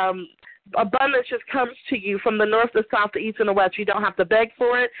abundance just comes to you from the north, the south, the east, and the west. You don't have to beg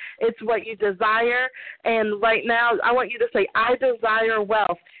for it. It's what you desire. And right now, I want you to say, I desire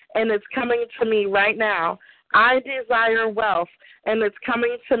wealth, and it's coming to me right now. I desire wealth, and it's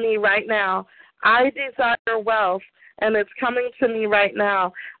coming to me right now. I desire wealth, and it's coming to me right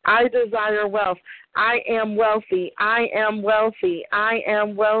now. I desire wealth. I am wealthy. I am wealthy. I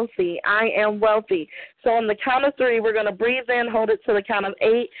am wealthy. I am wealthy. So on the count of 3, we're going to breathe in, hold it to the count of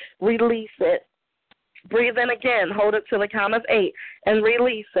 8, release it. Breathe in again, hold it to the count of 8, and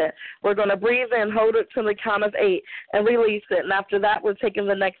release it. We're going to breathe in, hold it to the count of 8, and release it. And after that, we're taking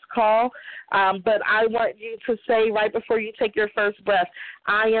the next call. But I want you to say right before you take your first breath,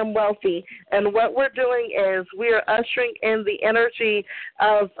 I am wealthy. And what we're doing is we are ushering in the energy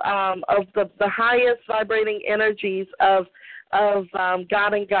of the highest vibrating energies of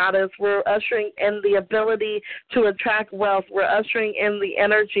God and Goddess. We're ushering in the ability to attract wealth. We're ushering in the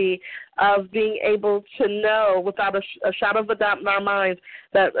energy of being able to know without a shadow of a doubt in our minds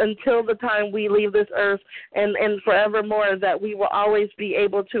that until the time we leave this earth and forevermore, that we will always be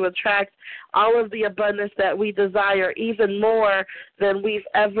able to attract all of the abundance that we desire, even more than we've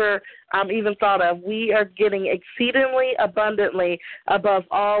ever even thought of. We are getting exceedingly abundantly above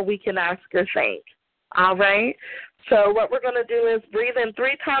all we can ask or think. All right? So what we're going to do is breathe in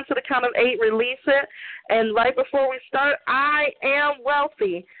 3 times to the count of 8, release it, and right before we start, I am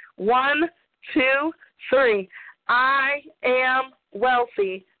wealthy. 1, 2, 3. I am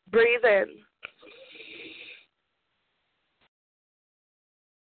wealthy. Breathe in.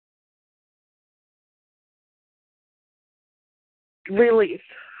 Release.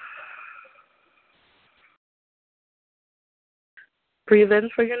 Breathe in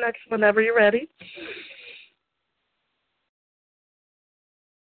for your next whenever you're ready.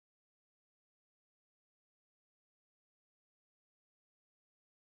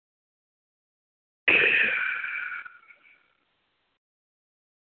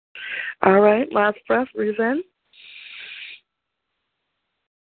 All right, last breath, breathe in.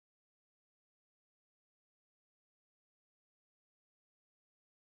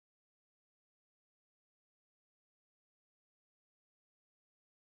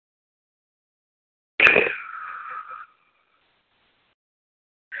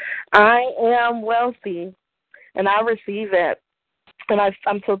 I am wealthy, and I receive it. And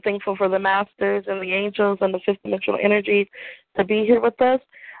I'm so thankful for the masters and the angels and the fifth dimensional energies to be here with us.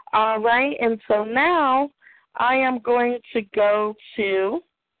 All right, and so now I am going to go to,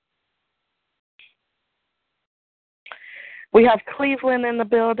 we have Cleveland in the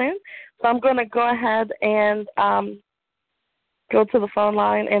building, so I'm going to go ahead and go to the phone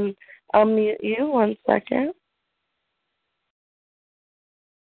line and unmute you. 1 second.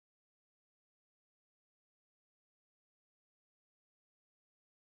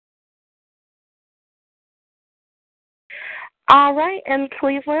 All right, and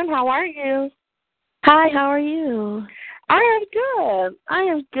Cleveland, how are you? Hi, how are you? I am good. I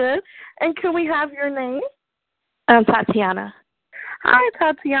am good. And can we have your name? Tatiana. Hi,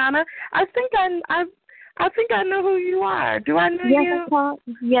 Tatiana. I think I know who you are. Do I know you?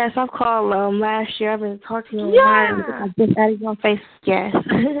 Yes, I've called last year. I've been talking to you. I've been adding you on Facebook. Yes.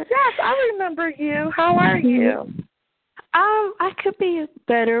 Yes, I remember you. How are you? I could be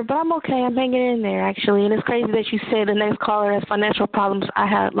better, but I'm okay. I'm hanging in there, actually. And it's crazy that you said the next caller has financial problems. I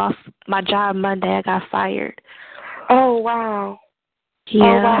had lost my job Monday. I got fired. Oh, wow. Yeah.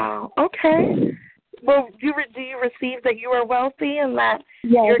 Oh, wow. Okay. Well, do you receive that you are wealthy and that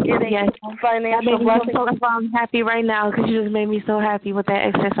you're getting financial blessings? That's why I'm happy right now, because you just made me so happy with that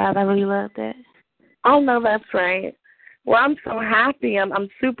exercise. I really loved it. Oh, no, that's right. Well, I'm so happy. I'm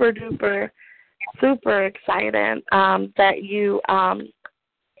super excited that you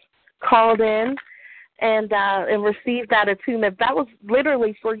called in and received that attunement. That was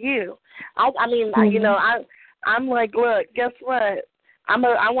literally for you. You know, I'm like, look, guess what? I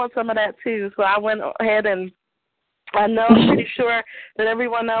want some of that too. So I went ahead and I know, I'm pretty sure that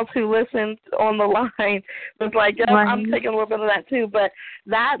everyone else who listens on the line was like, yep, I'm taking a little bit of that too. But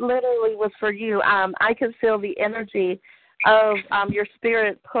that literally was for you. I could feel the energy of your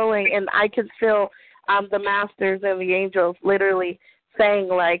spirit pulling, and I could feel the masters and the angels literally saying,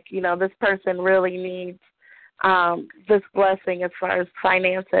 like, you know, this person really needs this blessing as far as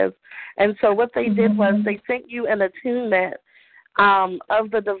finances. And so what they did was they sent you an attunement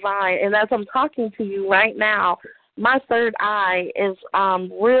of the divine. And as I'm talking to you right now, my third eye is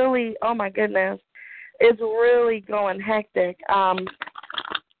really, oh my goodness, it's really going hectic.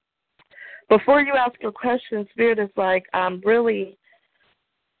 Before you ask a question, Spirit is like, really,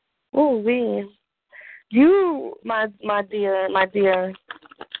 you, my dear,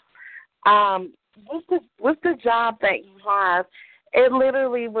 with the job that you have, it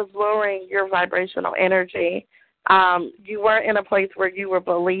literally was lowering your vibrational energy. You weren't in a place where you were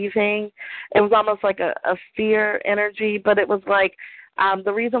believing. It was almost like a fear energy, but it was like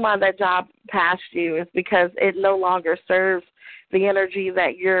the reason why that job passed you is because it no longer serves the energy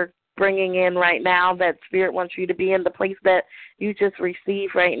that you're bringing in right now, that Spirit wants you to be in. The place that you just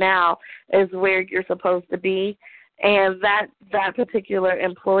received right now is where you're supposed to be. And that particular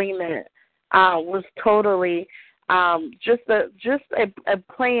employment was totally just a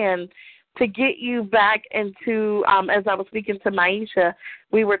plan to get you back into, as I was speaking to Maisha,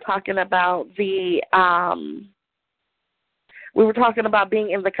 we were talking about being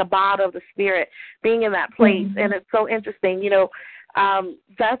in the kabod of the Spirit, being in that place. And it's so interesting, you know,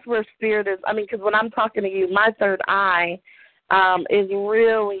 that's where Spirit is. I mean, because when I'm talking to you, my third eye is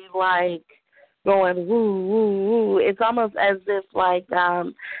really like going woo, woo, woo. It's almost as if like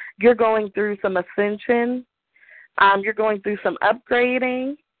you're going through some ascension. You're going through some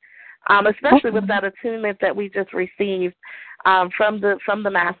upgrading. Especially with that attunement that we just received from the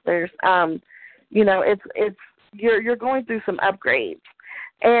masters. You know, it's you're going through some upgrades,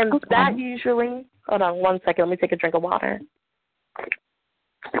 and that usually. Hold on 1 second. Let me take a drink of water.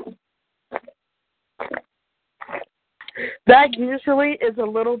 That usually is a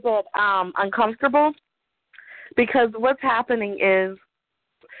little bit uncomfortable, because what's happening is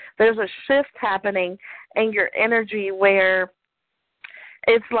there's a shift happening in your energy where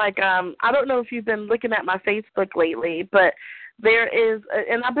it's like, I don't know if you've been looking at my Facebook lately, but there is,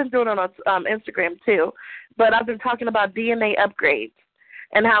 and I've been doing it on Instagram too, but I've been talking about DNA upgrades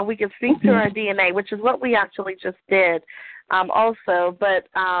and how we can speak to our DNA, which is what we actually just did also. But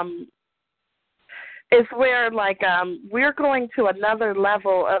it's where, like, we're going to another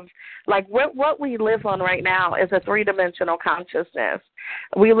level of, like, what we live on right now is a three-dimensional consciousness.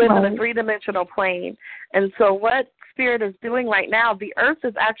 We live in a three-dimensional plane. And so what Spirit is doing right now, the earth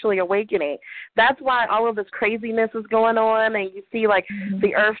is actually awakening. That's why all of this craziness is going on, and you see, like,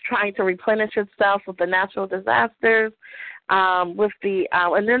 the earth trying to replenish itself with the natural disasters, with the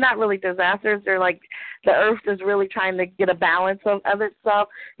and they're not really disasters. They're like the earth is really trying to get a balance of itself.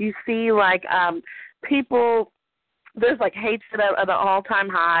 You see, like, people, there's like hatred at an all-time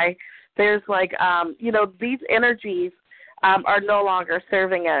high. There's like, you know, these energies are no longer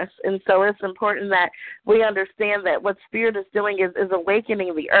serving us. And so it's important that we understand that what Spirit is doing is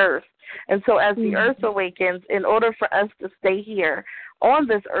awakening the earth. And so as the earth awakens, in order for us to stay here on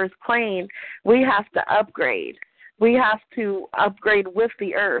this earth plane, we have to upgrade. We have to upgrade with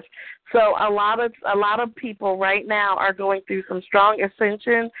the earth. So a lot of people right now are going through some strong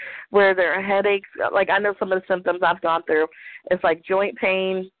ascension where there are headaches. Like, I know some of the symptoms I've gone through. It's like joint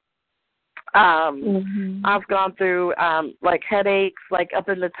pain. I've gone through like headaches, like up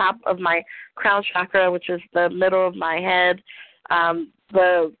in the top of my crown chakra, which is the middle of my head.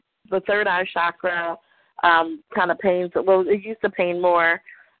 The third eye chakra kind of pains. Well, it used to pain more.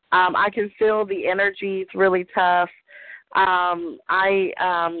 I can feel the energies really tough.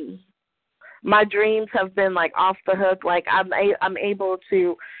 My dreams have been like off the hook. Like I'm able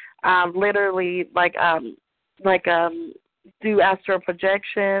to literally do astral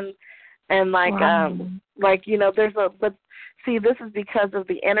projection and like you know but see, this is because of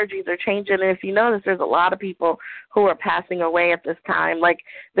the energies are changing. And if you notice, there's a lot of people who are passing away at this time. Like,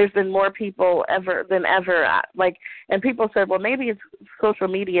 there's been more people than ever. Like, and people said, well, maybe it's social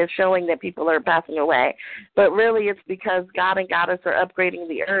media showing that people are passing away. But really, it's because God and Goddess are upgrading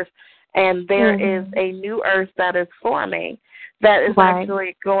the earth. And there is a new earth that is forming that is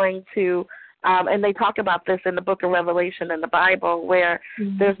actually going to, and they talk about this in the book of Revelation in the Bible, where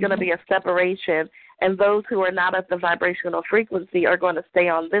there's going to be a separation. And those who are not at the vibrational frequency are going to stay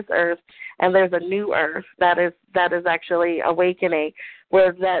on this earth, and there's a new earth that is actually awakening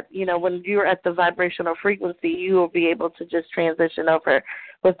where that, when you're at the vibrational frequency, you will be able to just transition over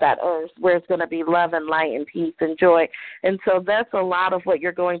with that earth, where it's going to be love and light and peace and joy. And so that's a lot of what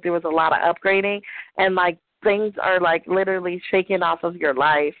you're going through, is a lot of upgrading, and like things are like literally shaking off of your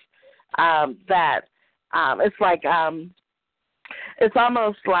life. It's like it's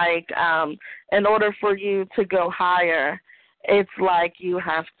almost like in order for you to go higher, it's like you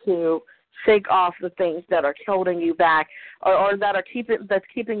have to shake off the things that are holding you back, or that are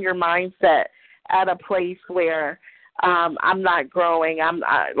keeping your mindset at a place where I'm not growing.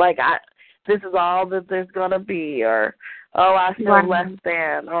 This is all that there's gonna be, or I feel less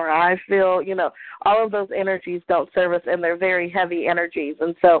than, or I feel, all of those energies don't serve us, and they're very heavy energies.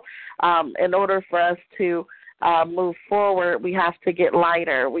 And so, in order for us to move forward, we have to get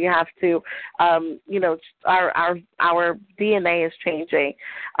lighter. We have to, our DNA is changing.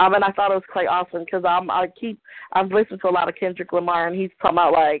 And I thought it was quite awesome, because I've listened to a lot of Kendrick Lamar, and he's talking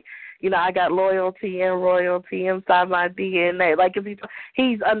about like, I got loyalty and royalty inside my DNA. Like,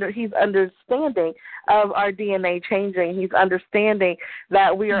 he's understanding of our DNA changing. He's understanding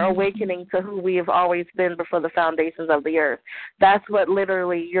that we are awakening to who we have always been before the foundations of the earth. That's what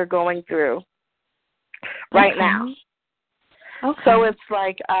literally you're going through right now. Okay. So it's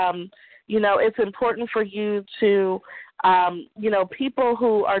like, it's important for you to, people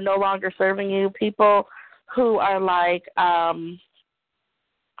who are no longer serving you, people who are like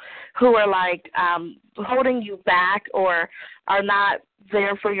holding you back, or are not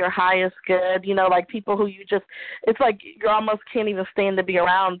there for your highest good, like people who it's like you almost can't even stand to be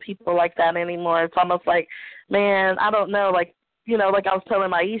around people like that anymore. It's almost like, man, I don't know, like, like I was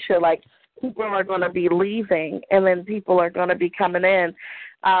telling Aisha, like, people are going to be leaving, and then people are going to be coming in.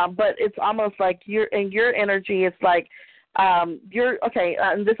 But it's almost like your energy, it's like and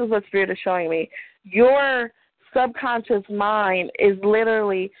this is what Spirit is showing me. Your subconscious mind is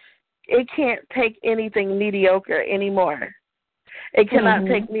literally, it can't take anything mediocre anymore. It cannot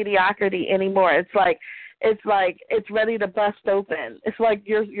take mediocrity anymore. It's like it's ready to bust open. It's like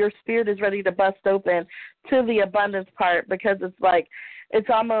your spirit is ready to bust open to the abundance part, because it's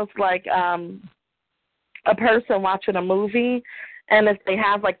almost like a person watching a movie, and if they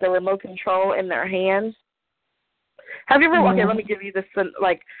have like the remote control in their hand. Have you ever, okay, let me give you this, so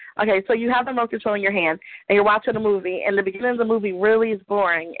you have the remote control in your hand, and you're watching a movie, and the beginning of the movie really is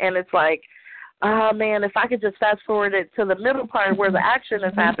boring, and it's like, oh, man, if I could just fast forward it to the middle part where the action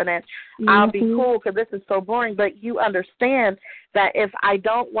is happening, I'll be cool, because this is so boring. But you understand that if I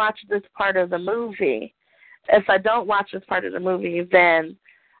don't watch this part of the movie, then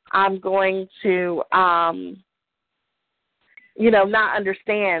I'm going to, not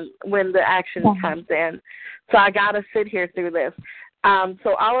understand when the action comes in. So I got to sit here through this.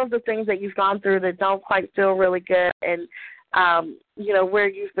 So all of the things that you've gone through that don't quite feel really good, and, where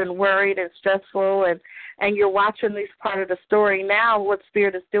you've been worried and stressful, and you're watching this part of the story, now what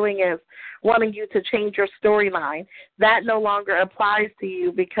Spirit is doing is wanting you to change your storyline. That no longer applies to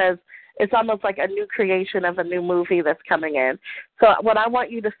you, because it's almost like a new creation of a new movie that's coming in. So what I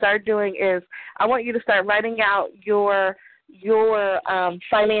want you to start doing is I want you to start writing out your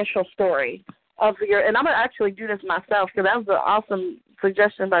financial story of and I'm going to actually do this myself, because that was an awesome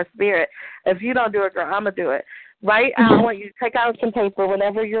suggestion by Spirit. If you don't do it, girl, I'm going to do it. Right? I want you to take out some paper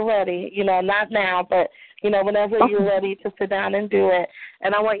whenever you're ready, not now, but, whenever you're ready to sit down and do it.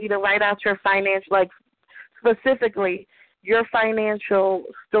 And I want you to write out your financial, specifically your financial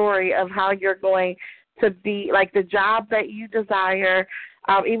story of how you're going to be, like the job that you desire,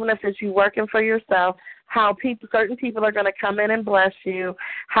 even if it's you working for yourself, how certain people are going to come in and bless you,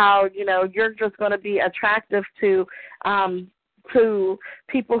 how, you're just going to be attractive to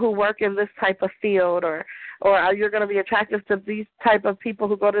people who work in this type of field, or you're going to be attractive to these type of people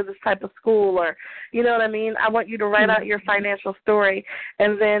who go to this type of school, or, you know what I mean? I want you to write out your financial story,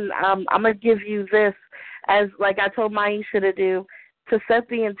 and then I'm going to give you this as, like I told Maisha to do, to set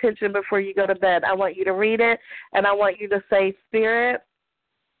the intention before you go to bed. I want you to read it, and I want you to say, Spirit,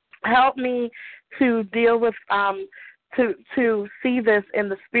 help me to deal with, to see this in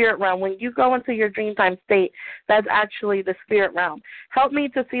the spirit realm. When you go into your dreamtime state, that's actually the spirit realm. Help me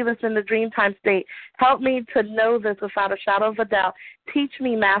to see this in the dreamtime state. Help me to know this without a shadow of a doubt. Teach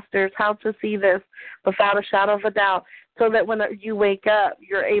me, masters, how to see this without a shadow of a doubt, so that when you wake up,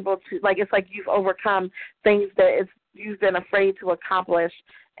 you're able to, it's like you've overcome things that you've been afraid to accomplish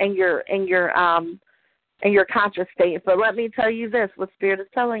in your conscious state. But let me tell you this, what Spirit is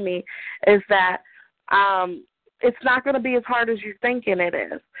telling me is that it's not going to be as hard as you're thinking it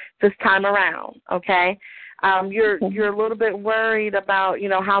is this time around, okay? You're a little bit worried about,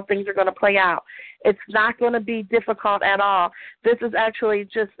 how things are going to play out. It's not going to be difficult at all. This is actually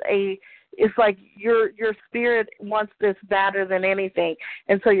just it's like your spirit wants this better than anything.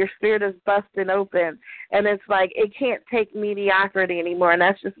 And so your spirit is busting open. And it's like it can't take mediocrity anymore. And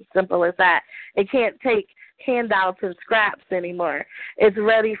that's just as simple as that. It can't take handouts and scraps anymore. It's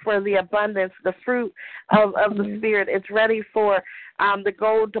ready for the abundance, the fruit of the Spirit. It's ready for the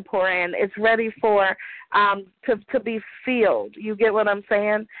gold to pour in. It's ready for to be filled. You get what I'm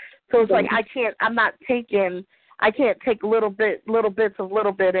saying? So it's like I can't take little bits of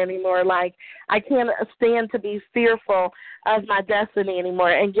little bit anymore. Like I can't stand to be fearful of my destiny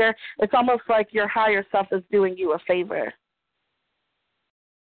anymore. And it's almost like your higher self is doing you a favor.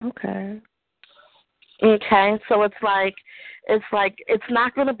 Okay, so it's like it's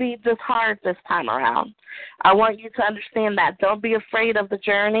not going to be this hard this time around. I want you to understand that. Don't be afraid of the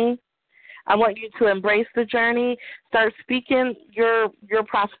journey. I want you to embrace the journey. Start speaking your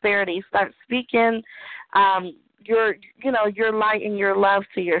prosperity. Start speaking your light and your love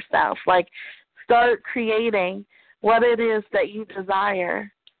to yourself. Like start creating what it is that you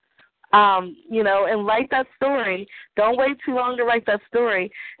desire. And write that story. Don't wait too long to write that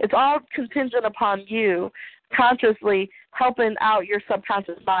story. It's all contingent upon you consciously helping out your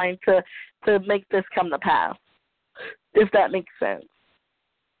subconscious mind to make this come to pass, if that makes sense.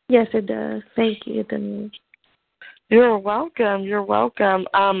 Yes, it does. Thank you, Denise. You're welcome. Does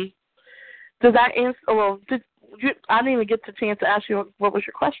that answer? Well, I didn't even get the chance to ask you what was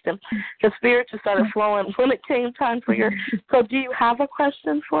your question. The spirit just started flowing when it came time for your. So, do you have a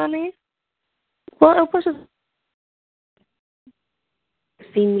question for me? Well, it was just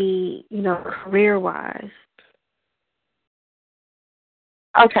see me, career-wise.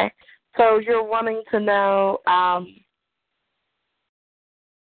 Okay, so you're wanting to know.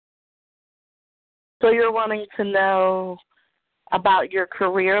 About your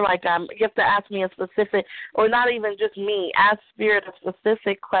career, like you have to ask me a specific, or not even just me, ask Spirit a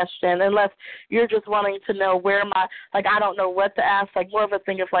specific question, unless you're just wanting to know where I don't know what to ask, like more of a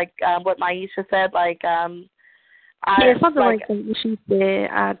thing of like what Maisha said, like something like what she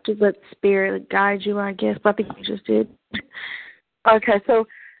said, to let Spirit guide you, I guess, but I think you just did. Okay, so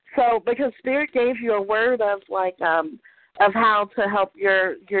because Spirit gave you a word of like of how to help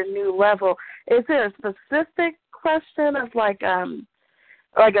your new level, is there a specific question of like a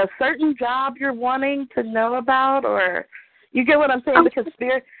certain job you're wanting to know about, or you get what I'm saying? Because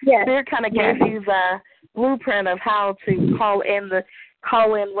Spirit kind of gave you the blueprint of how to call in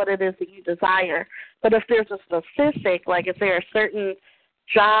what it is that you desire. But if there's a specific, like if there's a certain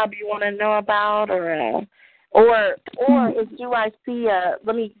job you want to know about, or do I see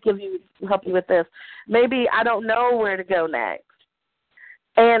let me help you with this. Maybe I don't know where to go next.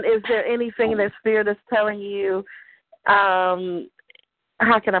 And is there anything that Spirit is telling you?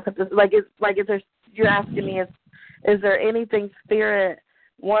 How can I put this? You're asking me, is there anything Spirit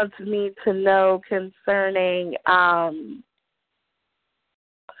wants me to know concerning, I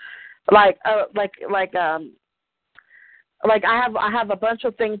have a bunch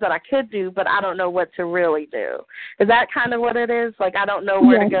of things that I could do, but I don't know what to really do. Is that kind of what it is? Like I don't know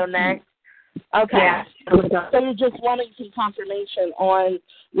where to go next. Okay. Yeah. So you're just wanting some confirmation on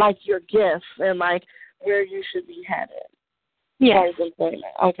like your gifts and like where you should be headed. Yeah.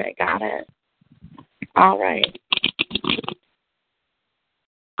 Okay, got it. All right.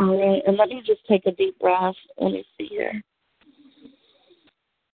 And let me just take a deep breath. Let me see here.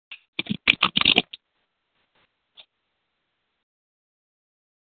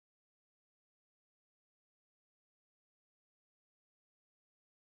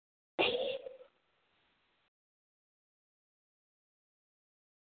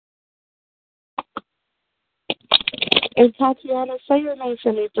 And Tatiana, say your name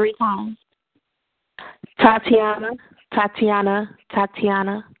for me 3 times. Tatiana.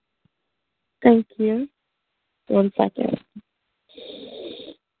 Thank you. 1 second.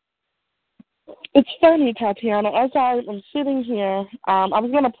 It's funny, Tatiana. As I'm sitting here, I was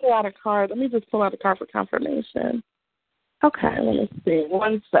going to pull out a card. Let me just pull out a card for confirmation. Okay, let me see.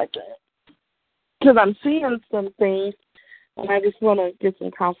 1 second. Because I'm seeing some things, and I just want to get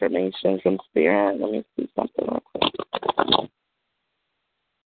some confirmation from Spirit. Let me see something real quick.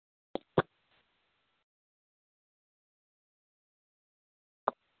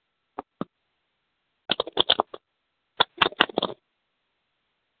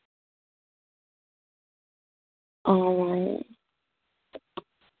 All right.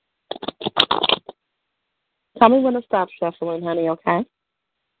 Tell me when to stop shuffling, honey, okay?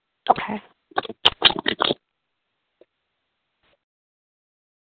 Okay.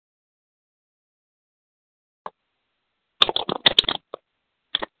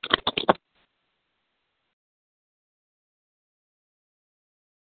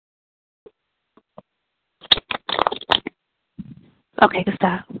 Okay, good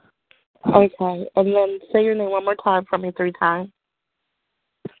stuff. Okay, and then say your name one more time for me 3 times.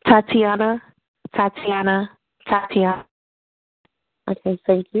 Tatiana, Tatiana, Tatiana. Okay,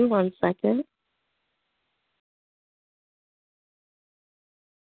 thank you. 1 second.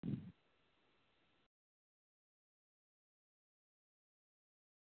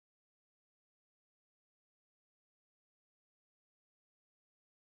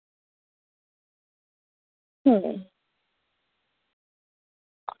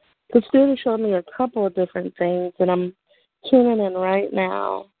 The student showed me a couple of different things, and I'm tuning in right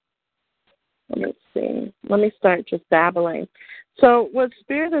now. Let me see. Let me start just babbling. So what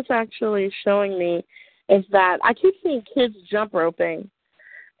Spirit is actually showing me is that I keep seeing kids jump roping,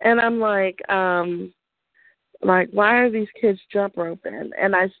 and I'm like, why are these kids jump roping?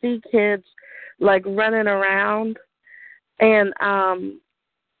 And I see kids like running around, and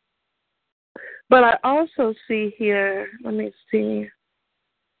but I also see here. Let me see.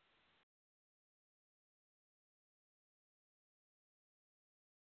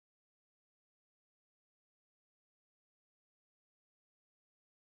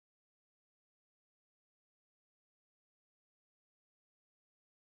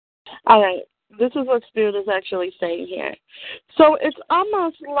 All right, this is what Spirit is actually saying here. So it's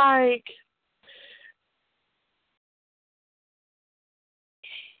almost like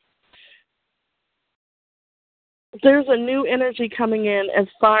there's a new energy coming in as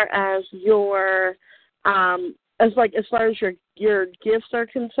far as your, as far as your gifts are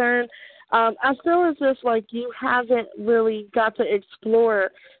concerned. I feel as if like you haven't really got to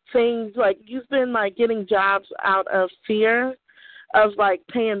explore things, like you've been like getting jobs out of fear of like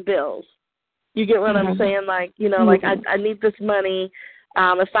paying bills. You get what I'm saying? Like, you know, like I need this money.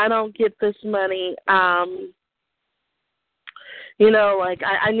 If I don't get this money, you know, like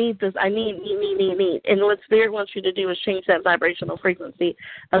I need this. I need. And what Spirit wants you to do is change that vibrational frequency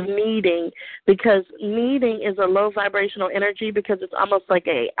of needing, because needing is a low vibrational energy, because it's almost like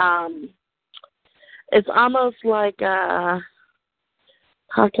how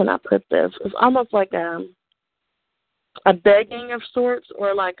can I put this? It's almost like a begging of sorts,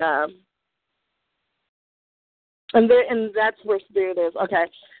 or like and that's where Spirit is. Okay,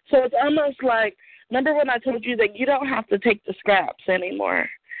 so it's almost like, remember when I told you that you don't have to take the scraps anymore.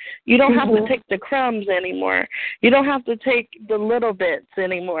 You don't have to take the crumbs anymore. You don't have to take the little bits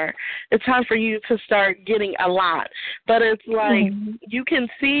anymore. It's time for you to start getting a lot. But it's like you can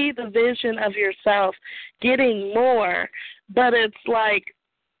see the vision of yourself getting more, but it's like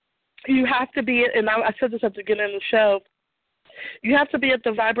you have to be, and I said this at the beginning of the show, you have to be at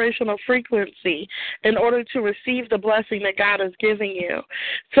the vibrational frequency in order to receive the blessing that God is giving you.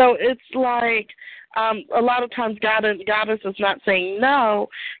 So it's like a lot of times God and Goddess is not saying no.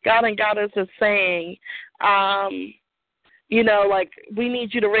 God and Goddess is saying, you know, like, we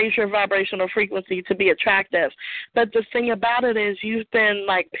need you to raise your vibrational frequency to be attractive. But the thing about it is you've been,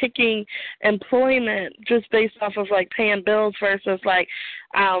 like, picking employment just based off of, like, paying bills versus, like,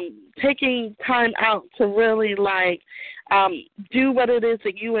 taking time out to really, like, do what it is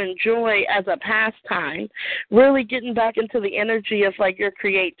that you enjoy as a pastime, really getting back into the energy of, like, your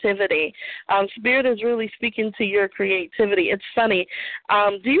creativity. Spirit is really speaking to your creativity. It's funny.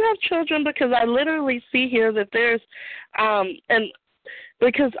 Do you have children? Because I literally see here that there's, and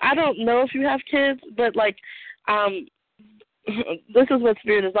because I don't know if you have kids, but, like, this is what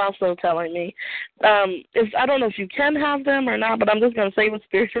Spirit is also telling me. I don't know if you can have them or not, but I'm just going to say what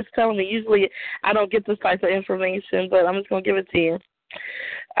Spirit is telling me. Usually I don't get this type of information, but I'm just going to give it to you.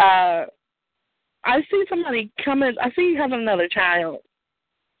 I see somebody coming. I see you having another child.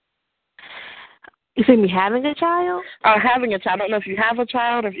 You see me having a child? Having a child. I don't know if you have a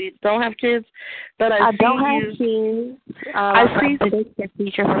child or if you don't have kids, but I don't have kids. I've been a daycare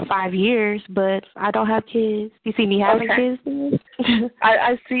teacher for 5 years, but I don't have kids. You see me having kids?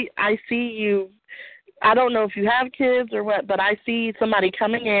 I see you. I don't know if you have kids or what, but I see somebody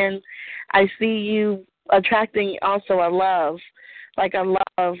coming in. I see you attracting also a love, like a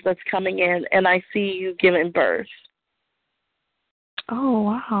love that's coming in, and I see you giving birth. Oh,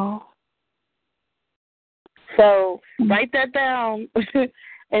 wow. So write that down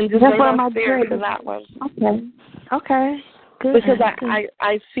and just that's lay on Spirit for that one. Okay. Good. Because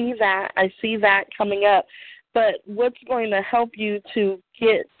I see that. I see that coming up. But what's going to help you to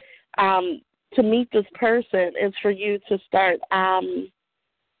get to meet this person is for you to start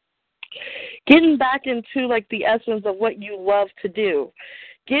getting back into, like, the essence of what you love to do.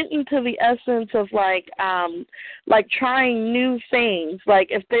 Get into the essence of, like trying new things. Like,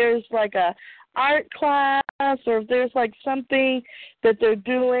 if there's, like, a art class, or if there's like something that they're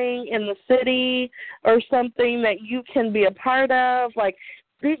doing in the city or something that you can be a part of, like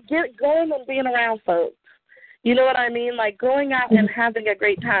going and being around folks. You know what I mean? Like going out and having a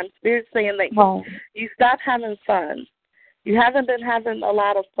great time. Spirit's saying that you stop having fun. You haven't been having a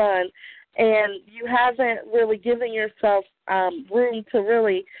lot of fun, and you haven't really given yourself room to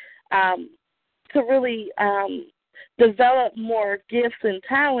really develop more gifts and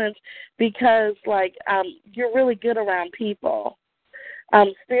talents because, like, you're really good around people.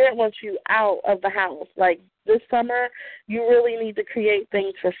 Spirit wants you out of the house. Like, this summer, you really need to create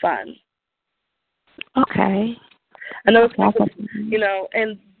things for fun. Okay. I know it's, you know,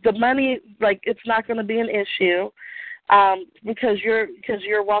 and the money, like, it's not going to be an issue because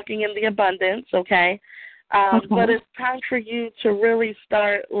you're walking in the abundance, okay? But it's time for you to really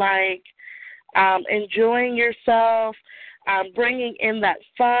start, like, enjoying yourself, bringing in that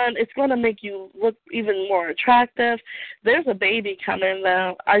fun. It's going to make you look even more attractive. There's a baby coming,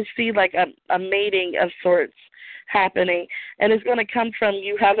 though. I see, like, a mating of sorts happening, and it's going to come from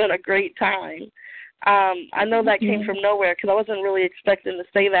you having a great time. I know that came from nowhere because I wasn't really expecting to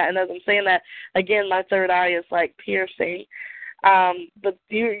say that, and as I'm saying that, again, my third eye is, like, piercing. But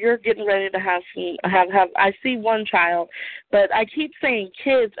you're getting ready to have I see one child, but I keep saying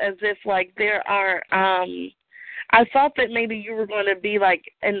kids as if, like, there are, I thought that maybe you were going to be,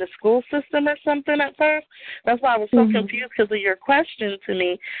 like, in the school system or something at first. That's why I was so confused because of your question to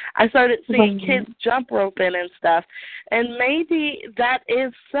me. I started seeing kids jump roping and stuff, and maybe that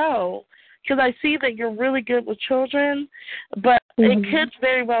is so. Because I see that you're really good with children, but it could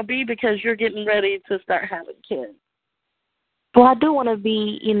very well be because you're getting ready to start having kids. Well, I do want to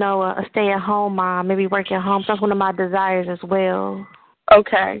be, you know, a stay-at-home mom, maybe work at home. So that's one of my desires as well.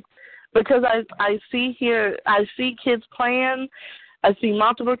 Okay. Because I see here, I see kids playing. I see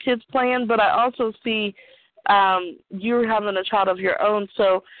multiple kids playing, but I also see you're having a child of your own.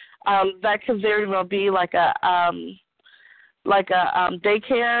 So that could very well be like a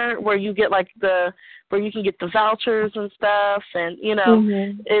daycare where you get where you can get the vouchers and stuff, and you know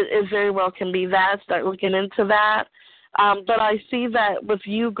it very well can be that. Start looking into that. But I see that with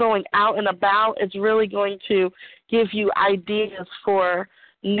you going out and about, it's really going to give you ideas for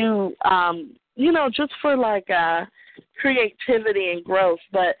new, you know, just for like creativity and growth.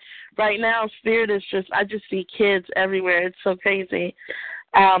 But right now, Spirit is I just see kids everywhere. It's so crazy.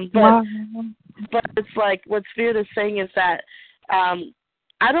 But it's like what Spirit is saying is that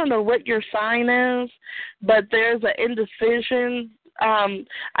I don't know what your sign is, but there's an indecision.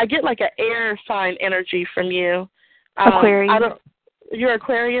 I get like an air sign energy from you. Aquarius. You're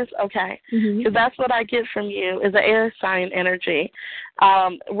Aquarius? Okay. Because that's what I get from you is an air sign energy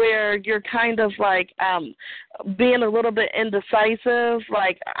where you're kind of like being a little bit indecisive,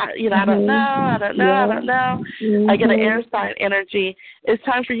 like, you know, I don't know. I get an air sign energy. It's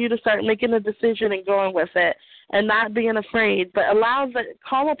time for you to start making a decision and going with it and not being afraid, but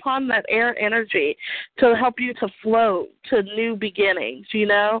call upon that air energy to help you to float to new beginnings, you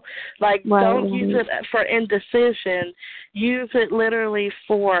know? Like, don't use it for indecision. Use it literally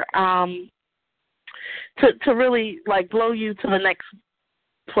for to really, like, blow you to the next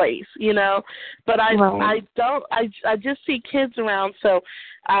place, you know? But I just see kids around, so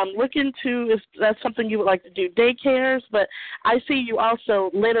look into if that's something you would like to do, daycares, but I see you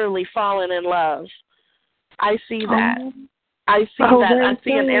also literally falling in love. I see that. I see that. I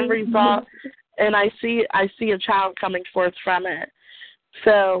see an end result, and I see a child coming forth from it.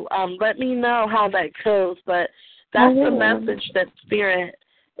 So let me know how that goes. But that's the message that Spirit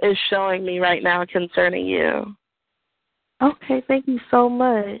is showing me right now concerning you. Okay, thank you so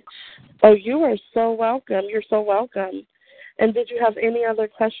much. Oh, you are so welcome. You're so welcome. And did you have any other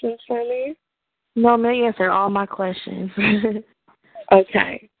questions for me? No, ma'am, you answered all my questions.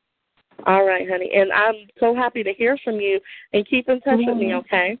 Okay. All right, honey. And I'm so happy to hear from you. And keep in touch with me,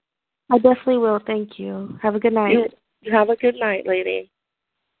 okay? I definitely will. Thank you. Have a good night. You have a good night, lady.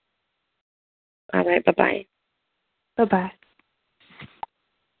 All right, bye-bye. Bye-bye.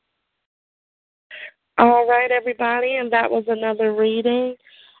 All right, everybody, and that was another reading.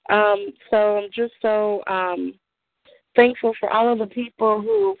 So I'm just so thankful for all of the people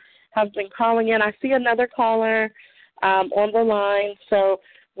who have been calling in. I see another caller on the line, so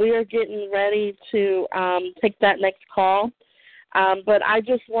we are getting ready to take that next call. But I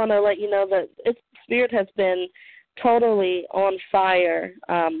just want to let you know that Spirit has been totally on fire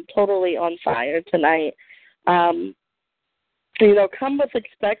tonight. You know, come with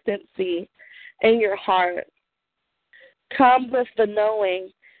expectancy in your heart. Come with the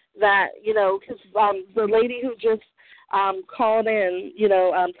knowing that, you know, because the lady who just called in,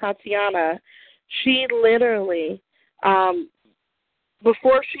 Tatiana, she literally,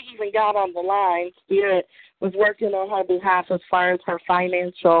 before she even got on the line, Spirit was working on her behalf as far as her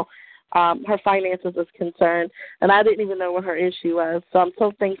finances is concerned, and I didn't even know what her issue was. So I'm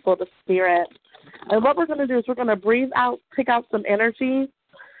so thankful to Spirit. And what we're going to do is we're going to breathe out, pick out some energy,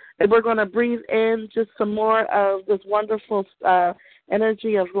 and we're going to breathe in just some more of this wonderful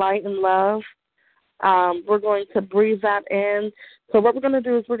energy of light and love. We're going to breathe that in. So what we're going to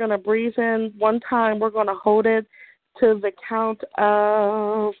do is we're going to breathe in one time. We're going to hold it to the count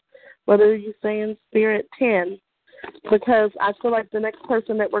of, what are you saying, Spirit, 10. Because I feel like the next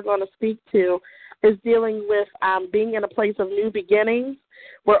person that we're going to speak to is dealing with being in a place of new beginnings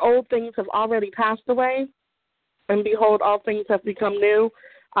where old things have already passed away. And behold, all things have become new.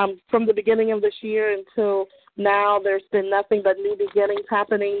 From the beginning of this year until now, there's been nothing but new beginnings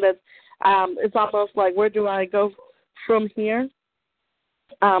happening. That it's almost like, where do I go from here?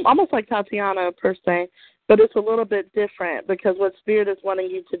 Almost like Tatiana per se, but it's a little bit different because what Spirit is wanting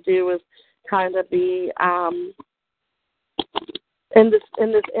you to do is kind of be in this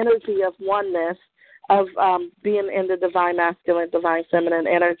energy of oneness, of being in the divine masculine, divine feminine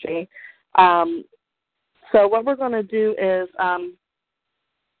energy. So what we're going to do is,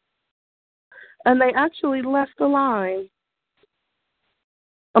 and they actually left the line.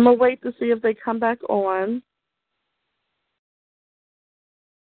 I'm going to wait to see if they come back on.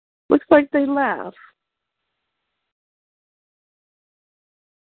 Looks like they left.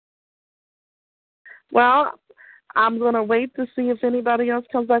 Well, I'm going to wait to see if anybody else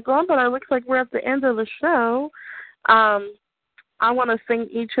comes back on, but it looks like we're at the end of the show. I want to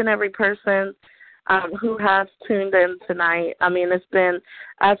thank each and every person who has tuned in tonight. I mean, it's been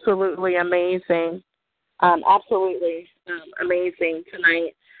absolutely amazing, amazing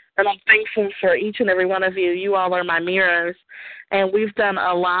tonight. And I'm thankful for each and every one of you. You all are my mirrors, and we've done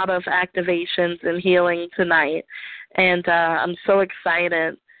a lot of activations and healing tonight, and I'm so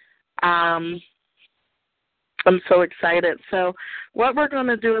excited. I'm so excited. So what we're going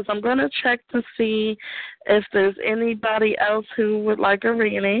to do is I'm going to check to see if there's anybody else who would like a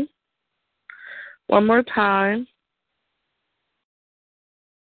reading. One more time.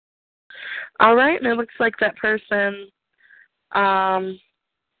 All right, and it looks like that person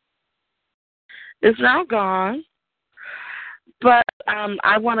is now gone. But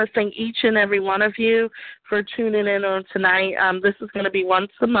I want to thank each and every one of you for tuning in on tonight. This is going to be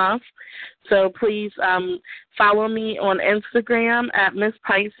once a month, so please follow me on Instagram at Miss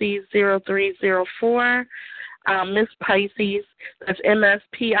Pisces 0304. Miss Pisces, that's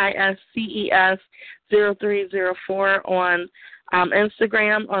MSPISCES 0304 on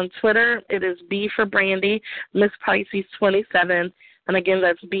Instagram. On Twitter, it is B for Brandie, Miss Pisces 27. And again,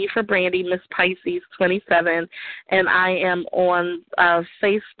 that's B for Brandie, Miss Pisces 27. And I am on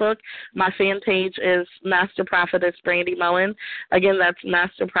Facebook. My fan page is Master Prophetess Brandie Mullen. Again, that's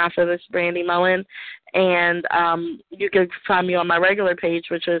Master Prophetess Brandie Mullen. And you can find me on my regular page,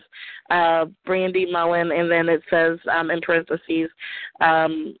 which is Brandie Mullen, and then it says in parentheses,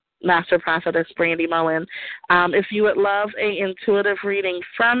 Master Prophetess Brandie Mullen. If you would love an intuitive reading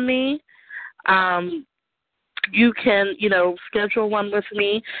from me, you can, schedule one with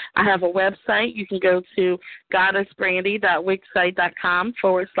me. I have a website. You can go to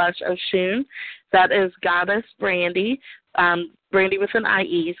goddessbrandie.wixsite.com/Oshun. That is Goddess Brandie, Brandie with an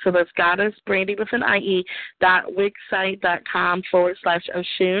IE. So that's Goddess Brandie with an IE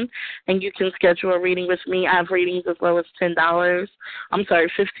 .wixsite.com/Oshun. And you can schedule a reading with me. I have readings as low as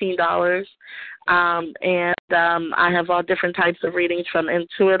 $15. And I have all different types of readings, from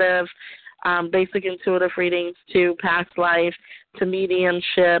intuitive, basic intuitive readings, to past life, to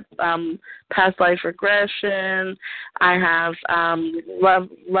mediumship, past life regression. I have love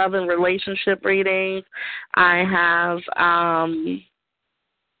and relationship readings. I have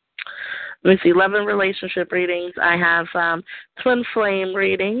love and relationship readings. I have twin flame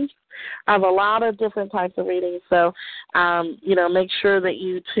readings. I have a lot of different types of readings, so make sure that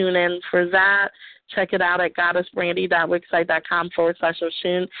you tune in for that. Check it out at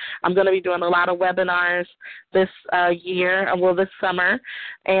goddessbrandie.wixsite.com/Oshun. I'm going to be doing a lot of webinars this this summer.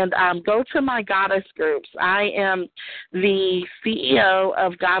 And go to my goddess groups. I am the CEO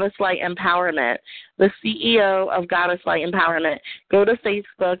of Goddess Light Empowerment. The CEO of Goddess Light Empowerment. Go to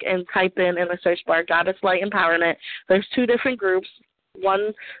Facebook and type in the search bar Goddess Light Empowerment. There's two different groups.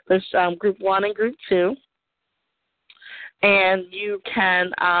 There's group 1 and group 2. And you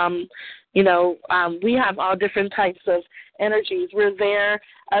can we have all different types of energies. We're there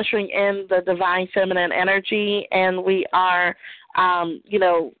ushering in the divine feminine energy, and we are,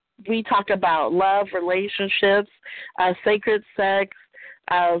 We talk about love, relationships, sacred sex,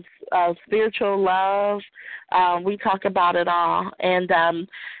 spiritual love. We talk about it all. And,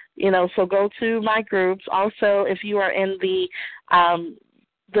 so go to my groups. Also, if you are in the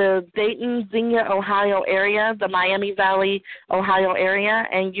Dayton, Xenia, Ohio area, the Miami Valley, Ohio area,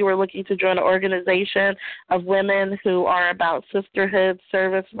 and you are looking to join an organization of women who are about sisterhood,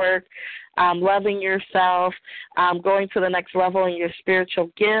 service work, loving yourself, going to the next level in your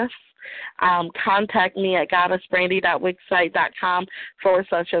spiritual gifts, contact me at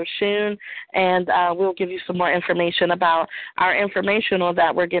goddessbrandie.wixsite.com/Oshun, and we'll give you some more information about our informational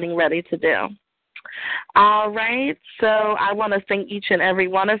that we're getting ready to do. All right, so I want to thank each and every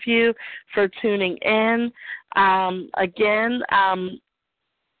one of you for tuning in. Again,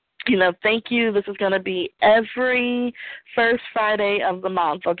 thank you. This is going to be every first Friday of the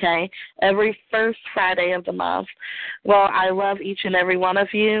month, okay? Every first Friday of the month. Well, I love each and every one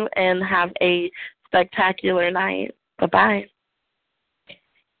of you, and have a spectacular night. Bye-bye.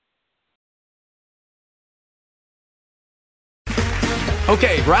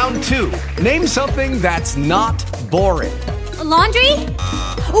 Okay, round 2. Name something that's not boring. A laundry?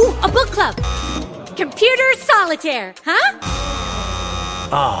 Ooh, a book club. Computer solitaire, huh?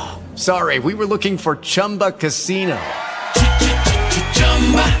 Ah, sorry, we were looking for Chumba Casino.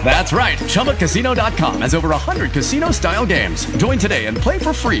 That's right, ChumbaCasino.com has over 100 casino-style games. Join today and play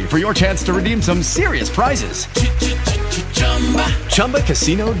for free for your chance to redeem some serious prizes.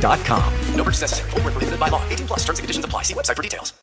 ChumbaCasino.com. No purchase necessary. Void where prohibited by law. 18+ terms and conditions apply. See website for details.